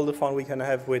 all the fun we can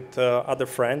have with other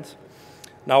friends.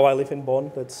 Now I live in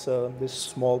Bonn, that's this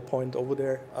small point over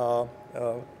there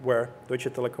where Deutsche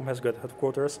Telekom has got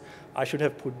headquarters. I should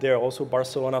have put there also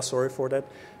Barcelona, sorry for that,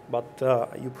 but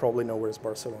you probably know where's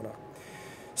Barcelona.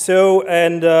 So,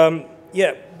 and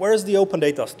yeah, where's the open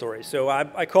data story? So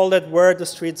I call that Where the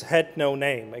Streets Had No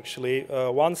Name, actually.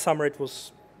 One summer it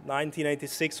was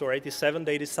 1986 or 87,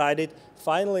 they decided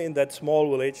finally in that small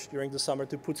village during the summer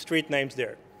to put street names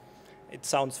there. It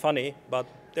sounds funny, but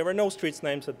there were no street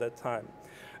names at that time.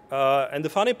 And the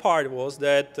funny part was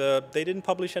that they didn't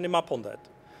publish any map on that.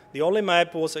 The only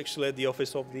map was actually at the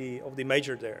office of the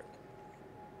major there.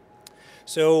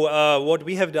 So what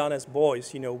we have done as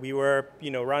boys, we were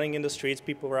running in the streets.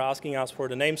 People were asking us for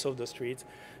the names of the streets.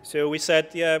 So we said,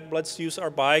 yeah, let's use our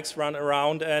bikes, run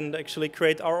around, and actually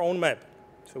create our own map.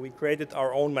 So we created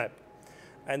our own map.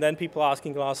 And then people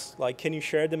asking us, like, can you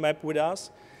share the map with us?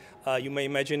 You may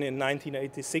imagine in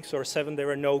 1986 or 7, there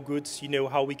were no goods,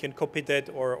 how we can copy that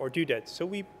or do that. So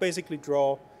we basically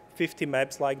draw 50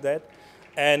 maps like that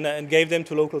and gave them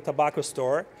to local tobacco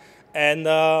store. And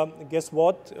guess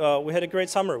what? We had a great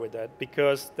summer with that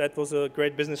because that was a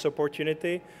great business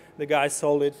opportunity. The guys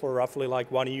sold it for roughly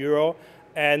like €1.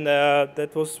 And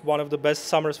that was one of the best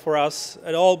summers for us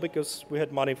at all because we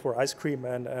had money for ice cream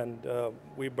and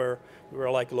we were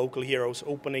like local heroes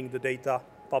opening the data,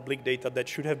 public data that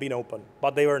should have been open,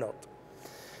 but they were not.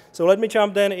 So let me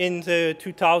jump then into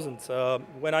 2000.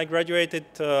 When I graduated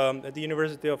at the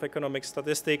University of Economic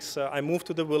Statistics, I moved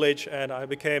to the village and I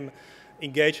became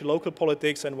engaged in local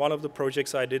politics, and one of the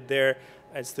projects I did there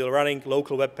and still running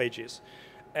local web pages.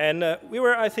 And we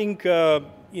were, I think,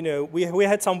 we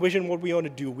had some vision what we want to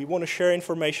do. We want to share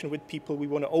information with people. We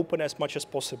want to open as much as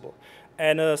possible.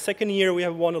 And second year, we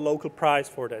have won a local prize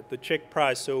for that, the Czech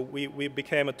prize. So we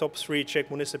became a top 3 Czech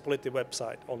municipality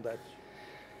website on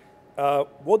that.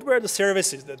 What were the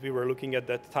services that we were looking at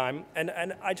that time?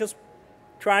 And I just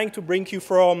trying to bring you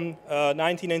from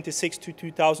 1996 to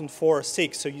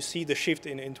 2004-06. So you see the shift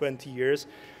in 20 years.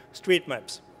 Street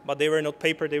maps. But they were not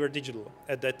paper, they were digital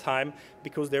at that time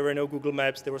because there were no Google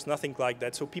Maps, there was nothing like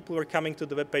that. So people were coming to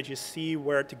the web pages, see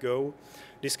where to go.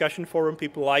 Discussion forum,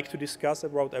 people like to discuss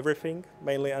about everything,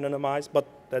 mainly anonymized, but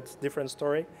that's a different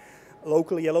story.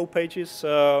 Local yellow pages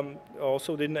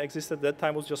also didn't exist at that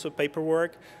time, it was just a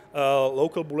paperwork.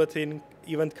 Local bulletin,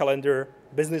 event calendar,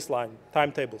 business line,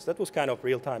 timetables. That was kind of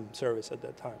real-time service at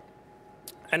that time.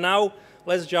 And now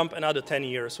let's jump another 10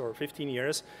 years or 15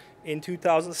 years. In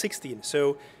 2016.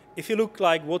 So if you look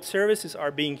like what services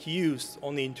are being used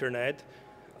on the internet,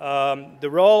 the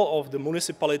role of the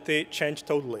municipality changed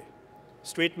totally.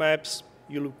 Street maps,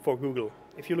 you look for Google.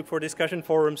 If you look for discussion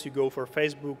forums, you go for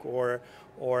Facebook or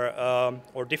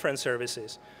different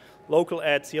services. Local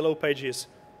ads, yellow pages,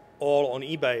 all on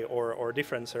eBay or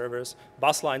different servers.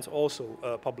 Bus lines also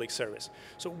public service.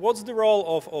 So what's the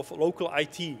role of local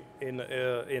IT in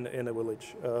a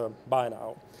village by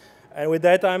now? And with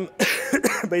that, I'm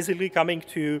basically coming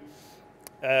to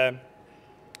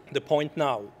the point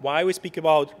now. Why we speak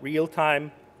about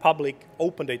real-time, public,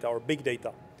 open data or big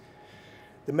data.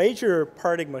 The major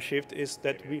paradigm shift is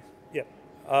that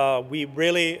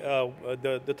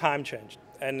the time changed.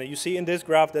 And you see in this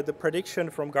graph that the prediction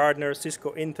from Gartner,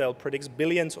 Cisco, Intel predicts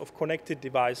billions of connected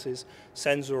devices,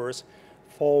 sensors,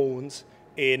 phones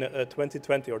in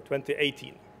 2020 or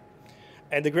 2018.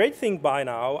 And the great thing by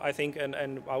now, I think,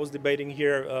 and I was debating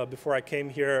here before I came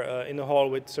here in the hall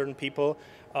with certain people,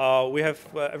 we have,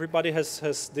 everybody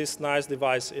has this nice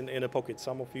device in a pocket.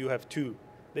 Some of you have 2.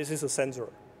 This is a sensor.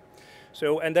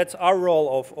 So, and that's our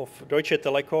role of Deutsche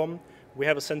Telekom. We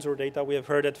have a sensor data, we have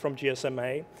heard it from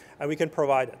GSMA, and we can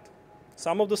provide it.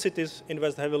 Some of the cities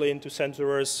invest heavily into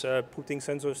sensors, putting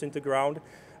sensors into ground.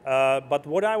 But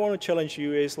what I want to challenge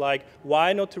you is like,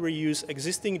 why not to reuse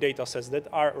existing data sets that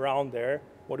are around there,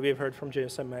 what we have heard from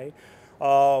GSMA.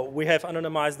 We have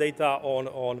anonymized data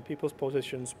on people's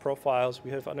positions, profiles.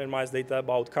 We have anonymized data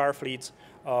about car fleets,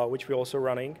 which we're also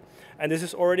running. And this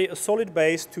is already a solid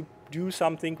base to do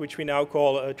something which we now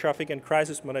call traffic and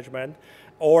crisis management,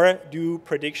 or do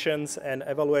predictions and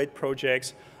evaluate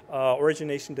projects,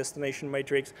 origination destination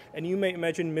matrix. And you may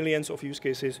imagine millions of use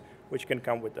cases which can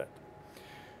come with that.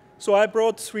 So I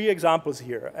brought 3 examples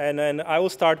here, and then I will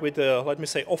start with, let me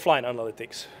say, offline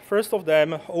analytics. First of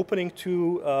them, opening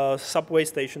 2 subway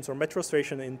stations or metro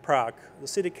stations in Prague. The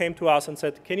city came to us and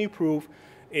said, can you prove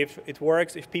if it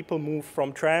works, if people move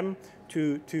from tram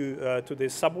to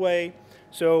this subway?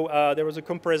 So there was a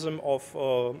comparison of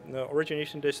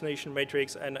origination destination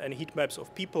matrix and heat maps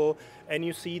of people, and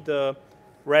you see the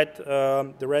red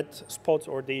spots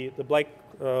or the black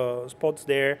spots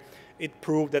there. It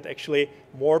proved that actually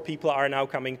more people are now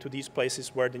coming to these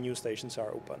places where the new stations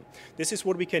are open. This is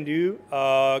what we can do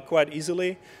quite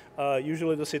easily.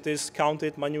 Usually the cities count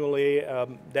it manually.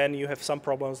 Then you have some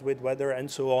problems with weather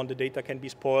and so on. The data can be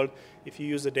spoiled. If you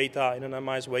use the data in an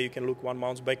anonymized way, you can look 1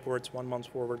 month backwards, 1 month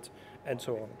forwards, and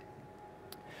so on.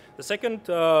 The second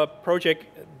project,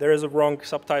 there is a wrong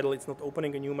subtitle. It's not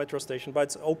opening a new metro station, but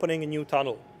it's opening a new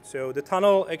tunnel. So the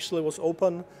tunnel actually was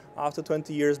open after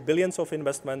 20 years, billions of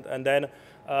investment, and then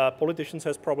politicians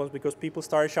has problems because people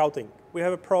started shouting. We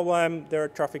have a problem, there are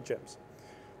traffic jams.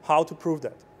 How to prove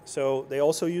that? So they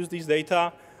also use these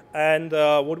data, and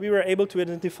what we were able to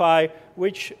identify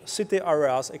which city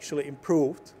areas actually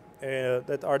improved,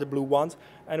 that are the blue ones,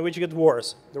 and which get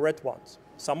worse, the red ones.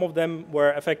 Some of them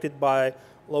were affected by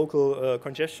local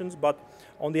congestions, but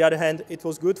on the other hand, it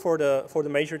was good for the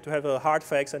measure to have hard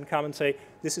facts and come and say,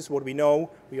 this is what we know.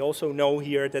 We also know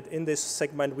here that in this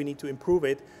segment we need to improve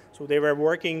it. So they were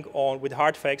working with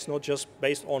hard facts, not just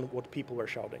based on what people were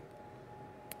shouting.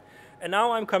 And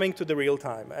now I'm coming to the real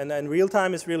time, and real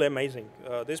time is really amazing.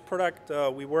 This product,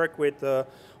 we work with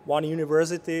one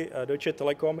university, Deutsche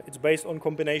Telekom. It's based on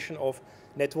combination of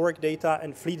network data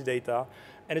and fleet data,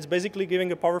 and it's basically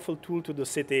giving a powerful tool to the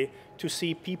city to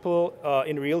see people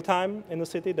in real time in the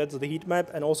city. That's the heat map,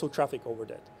 and also traffic over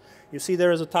that. You see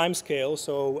there is a time scale,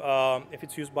 so if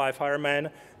it's used by firemen,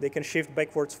 they can shift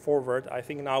backwards, forward. I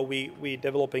think now we're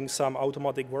developing some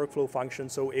automatic workflow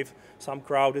functions, so if some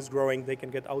crowd is growing, they can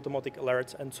get automatic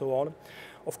alerts and so on.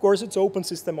 Of course, it's open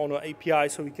system on an API,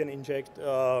 so we can inject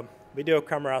video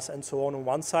cameras and so on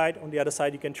one side. On the other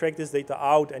side, you can track this data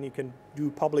out, and you can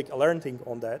do public alerting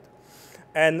on that.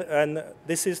 And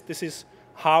this is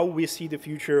how we see the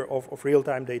future of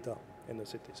real-time data in the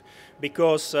cities.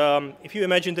 Because if you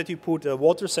imagine that you put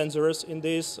water sensors in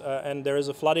this and there is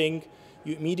a flooding,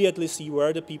 you immediately see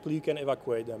where the people you can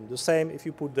evacuate them. The same if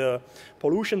you put the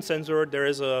pollution sensor, there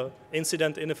is an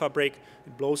incident in a fabric,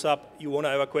 it blows up, you want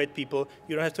to evacuate people,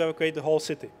 you don't have to evacuate the whole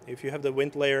city. If you have the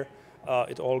wind layer,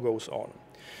 it all goes on.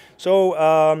 So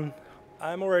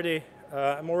I'm already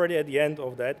at the end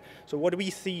of that. So what do we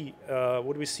see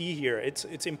here?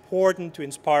 It's important to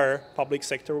inspire public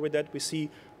sector with that. We see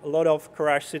a lot of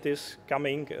courage cities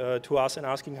coming to us and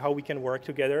asking how we can work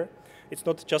together. It's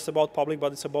not just about public,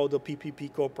 but it's about the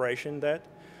PPP cooperation that.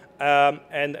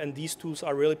 And these tools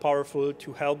are really powerful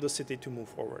to help the city to move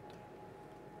forward.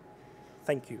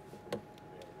 Thank you.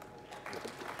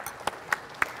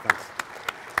 Thanks.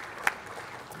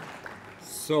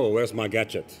 So, where's my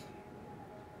gadget?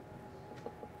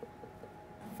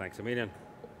 Thanks a million.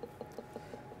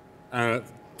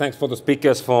 Thanks for the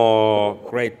speakers for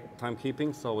great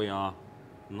timekeeping. So we are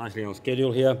nicely on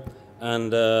schedule here,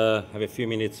 and have a few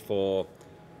minutes for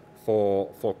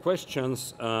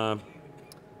questions.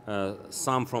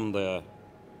 Some from the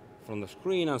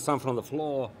screen and some from the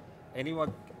floor.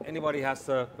 Anybody has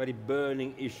a very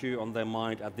burning issue on their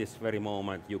mind at this very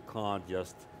moment? You can't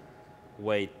just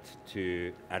wait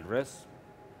to address.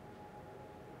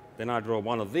 Then I draw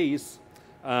one of these.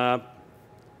 I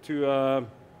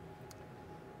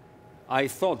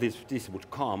thought this would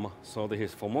come, so this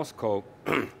is for Moscow.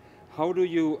 How do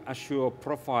you assure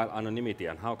profile anonymity,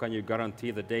 and how can you guarantee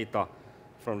the data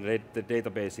from the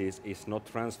databases is not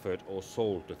transferred or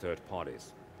sold to third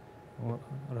parties?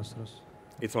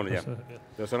 It's on, yeah.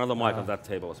 There's another mic on that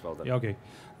table as well. Then. Yeah, okay.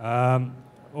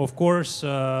 Of course,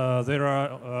 there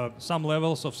are some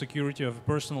levels of security of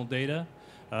personal data.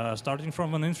 Starting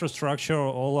from an infrastructure,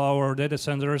 all our data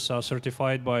centers are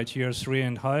certified by Tier 3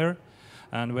 and higher.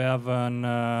 And we have an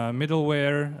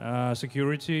middleware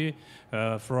security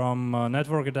from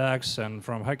network attacks and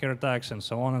from hacker attacks and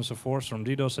so on and so forth, from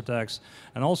DDoS attacks.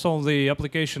 And also on the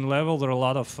application level, there are a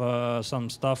lot of some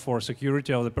stuff for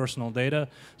security of the personal data.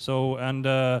 So, and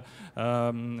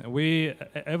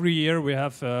every year we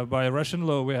have, by Russian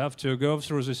law, we have to go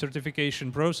through the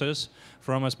certification process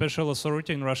from a special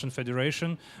authority in Russian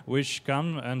Federation, which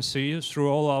come and see through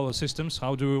all our systems,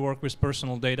 how do we work with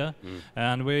personal data.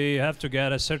 And we have to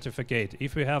get a certificate.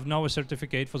 If we have no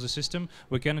certificate for the system,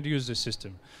 we cannot use the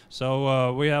system.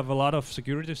 So we have a lot of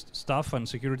security stuff and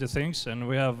security things, and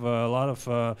we have a lot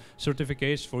of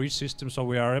certificates for each system, so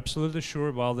we are absolutely sure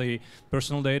about the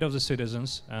personal data of the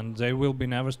citizens, and they will be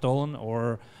never stolen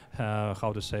or,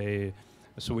 how to say,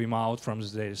 swim out from the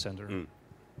data center.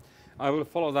 I will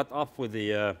follow that up with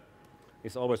the,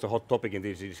 it's always a hot topic in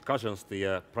these discussions,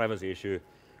 the privacy issue,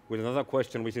 with another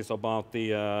question which is about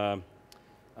the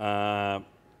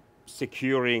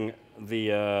securing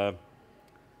the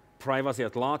privacy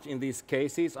at large in these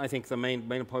cases. I think the main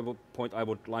point I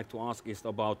would like to ask is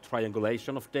about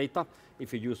triangulation of data.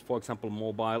 If you use, for example,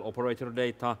 mobile operator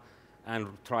data and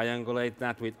triangulate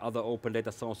that with other open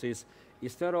data sources,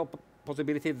 is there a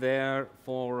possibility there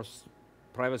for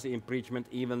privacy infringement,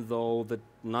 even though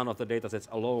none of the datasets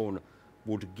alone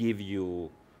would give you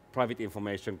private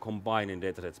information combined in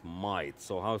datasets might?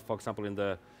 So how, for example, in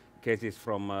the cases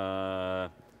from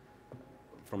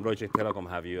from Deutsche Telekom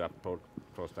have you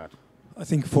approached that? I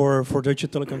think for Deutsche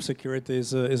Telekom, security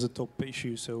is a top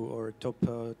issue, or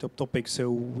top topic.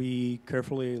 So we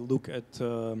carefully look at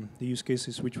the use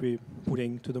cases which we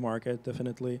putting to the market.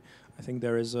 Definitely, I think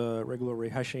there is a regular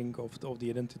rehashing of the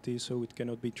identity, so it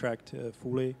cannot be tracked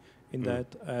fully in that.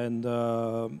 And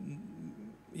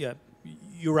yeah,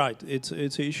 you're right. It's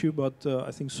an issue, but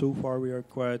I think so far we are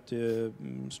quite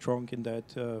strong in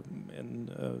that, and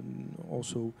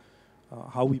also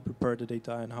how we prepare the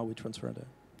data and how we transfer that.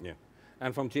 Yeah.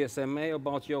 And from GSMA,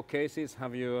 about your cases,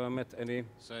 have you met any?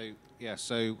 So yeah,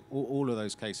 so all of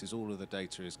those cases, all of the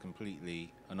data is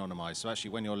completely anonymized. So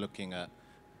actually, when you're looking at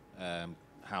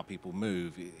how people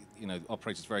move, you know,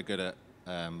 operators are very good at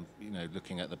you know,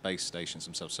 looking at the base stations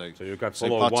themselves. So you got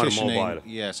follow one mobile.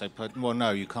 Yeah. So well,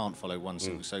 no, you can't follow one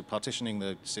single. So partitioning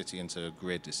the city into a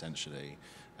grid essentially,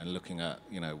 and looking at,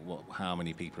 you know, how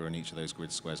many people are in each of those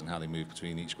grid squares and how they move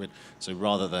between each grid. So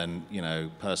rather than, you know,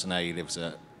 person A lives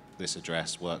at this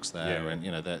address, works there, and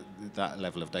you know that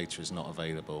level of data is not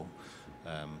available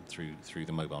through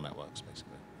the mobile networks,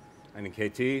 basically. And in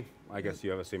KT, I guess you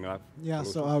have a similar. Yeah,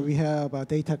 solution? so we have a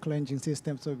data cleansing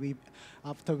system. So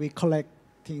after we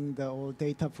collecting the all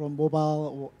data from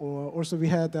mobile, or also we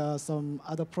had some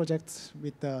other projects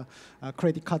with the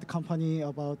credit card company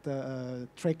about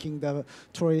tracking the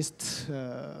tourist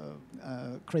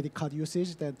credit card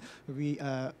usage. That we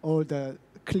all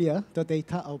clear the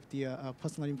data of the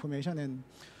personal information, and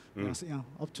so, yeah,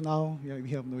 up to now we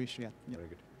have no issue yet. Yeah. Very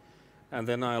good. And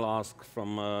then I'll ask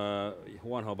from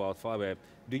Juanjo about FIWARE.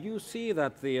 Do you see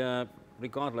that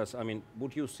regardless, I mean,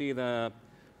 would you see the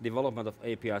development of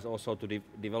APIs also to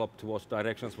develop towards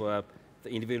directions where the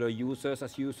individual users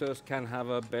as users can have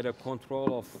a better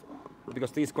control of,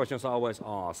 because these questions are always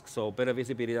asked, so better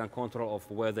visibility and control of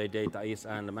where their data is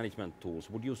and the management tools.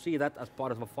 Would you see that as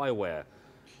part of a FIWARE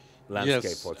landscape,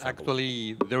 yes, for example?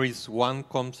 actually, there is one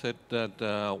concept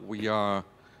that we are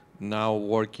now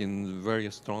working very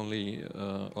strongly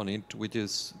on it, which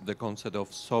is the concept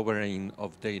of sovereign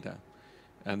of data.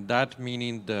 And that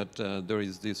meaning that there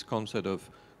is this concept of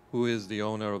who is the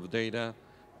owner of data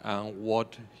and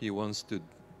what he wants to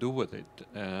do with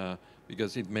it.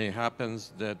 Because it may happen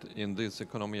that in this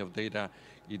economy of data,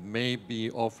 it may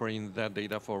be offering that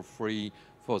data for free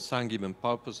for some given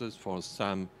purposes, for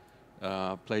some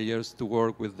players to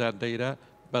work with that data,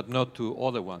 but not to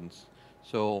other ones.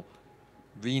 So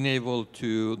being able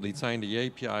to design the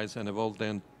APIs and evolve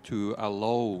them to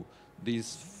allow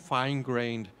this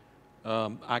fine-grained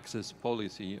access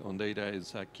policy on data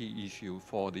is a key issue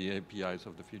for the APIs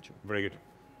of the future. Very good.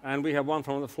 And we have one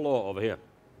from the floor over here.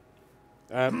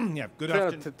 Yeah, good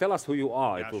afternoon. Tell us who you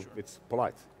are. Yeah, sure. It's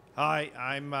polite. Hi,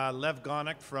 I'm Lev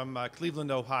Gonek from Cleveland,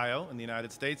 Ohio, in the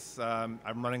United States. I'm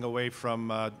running away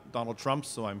from Donald Trump,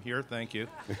 so I'm here. Thank you.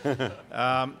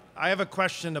 I have a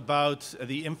question about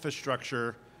the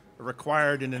infrastructure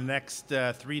required in the next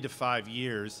 3 to 5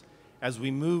 years as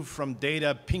we move from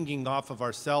data pinging off of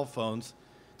our cell phones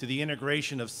to the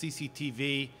integration of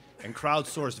CCTV and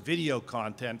crowdsourced video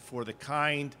content for the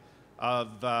kind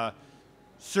of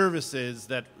services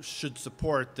that should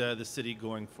support the city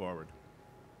going forward.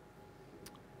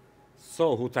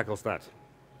 So who tackles that?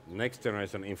 Next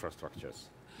generation infrastructures.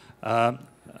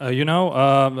 You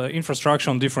know, infrastructure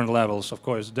on different levels, of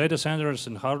course. Data centers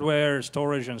and hardware,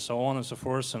 storage, and so on and so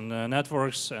forth, and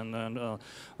networks. And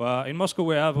in Moscow,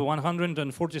 we have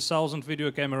 140,000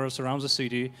 video cameras around the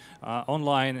city,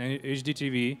 online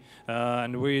HDTV,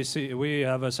 and we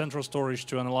have a central storage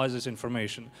to analyze this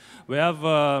information. We have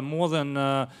more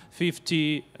than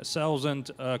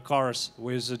 50,000 cars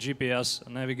with GPS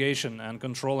navigation and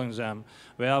controlling them.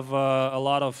 We have a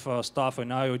lot of stuff in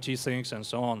IoT things and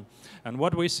so on. And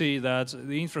what we see that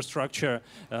the infrastructure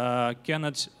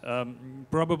cannot,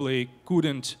 probably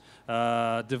couldn't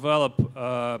develop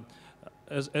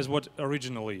as what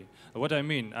originally. What I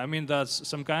mean that's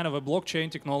some kind of a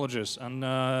blockchain technologies, and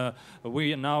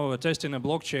we are now testing a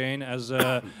blockchain as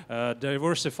a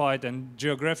diversified and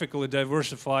geographically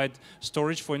diversified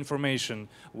storage for information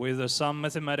with some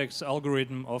mathematics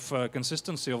algorithm of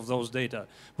consistency of those data.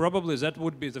 Probably that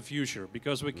would be the future,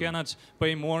 because we cannot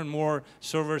pay more and more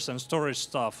servers and storage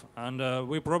stuff, and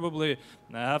we probably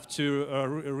have to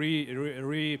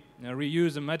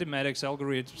reuse the mathematics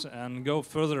algorithms and go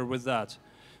further with that.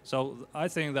 So I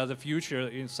think that the future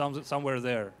is somewhere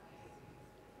there.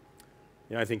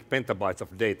 Yeah, I think petabytes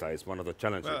of data is one of the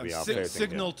challenges we are facing.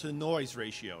 Signal to noise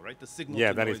ratio, right? The signal to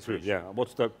noise ratio. Yeah, that is true. Yeah,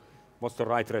 what's the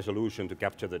right resolution to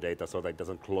capture the data so that it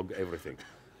doesn't clog everything?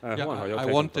 Juanjo, I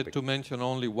wanted to mention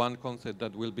only one concept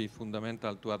that will be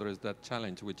fundamental to address that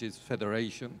challenge, which is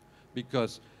federation,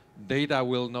 because data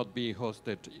will not be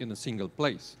hosted in a single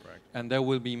place. Right. And there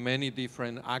will be many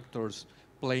different actors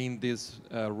playing this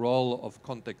role of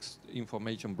context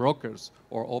information brokers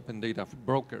or open data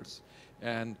brokers.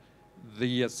 And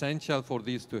the essential for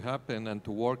this to happen and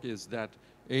to work is that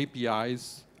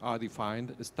APIs are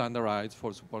defined, standardized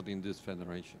for supporting this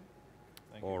federation.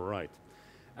 All right.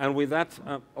 And with that,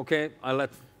 okay, I'll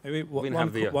let maybe Win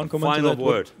have the one comment final to that.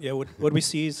 word. What we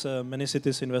see is many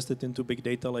cities invested into big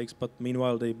data lakes, but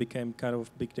meanwhile they became kind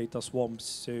of big data swamps.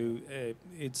 So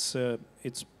it's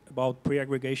about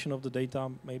pre-aggregation of the data,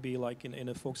 maybe like in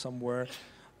a fog somewhere,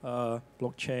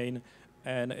 blockchain,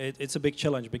 and it's a big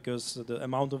challenge because the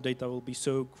amount of data will be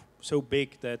so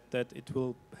big that it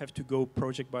will have to go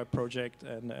project by project,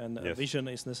 and yes. a vision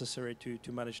is necessary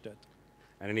to manage that.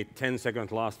 And I need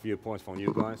 10-second last few points from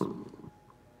you guys.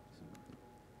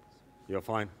 You're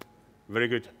fine. Very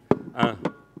good.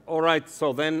 All right,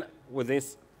 so then with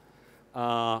this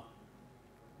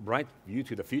bright view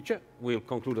to the future, we'll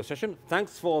conclude the session.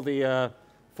 Thanks for the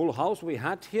full house we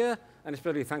had here, and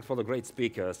especially thanks for the great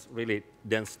speakers. Really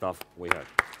dense stuff we had.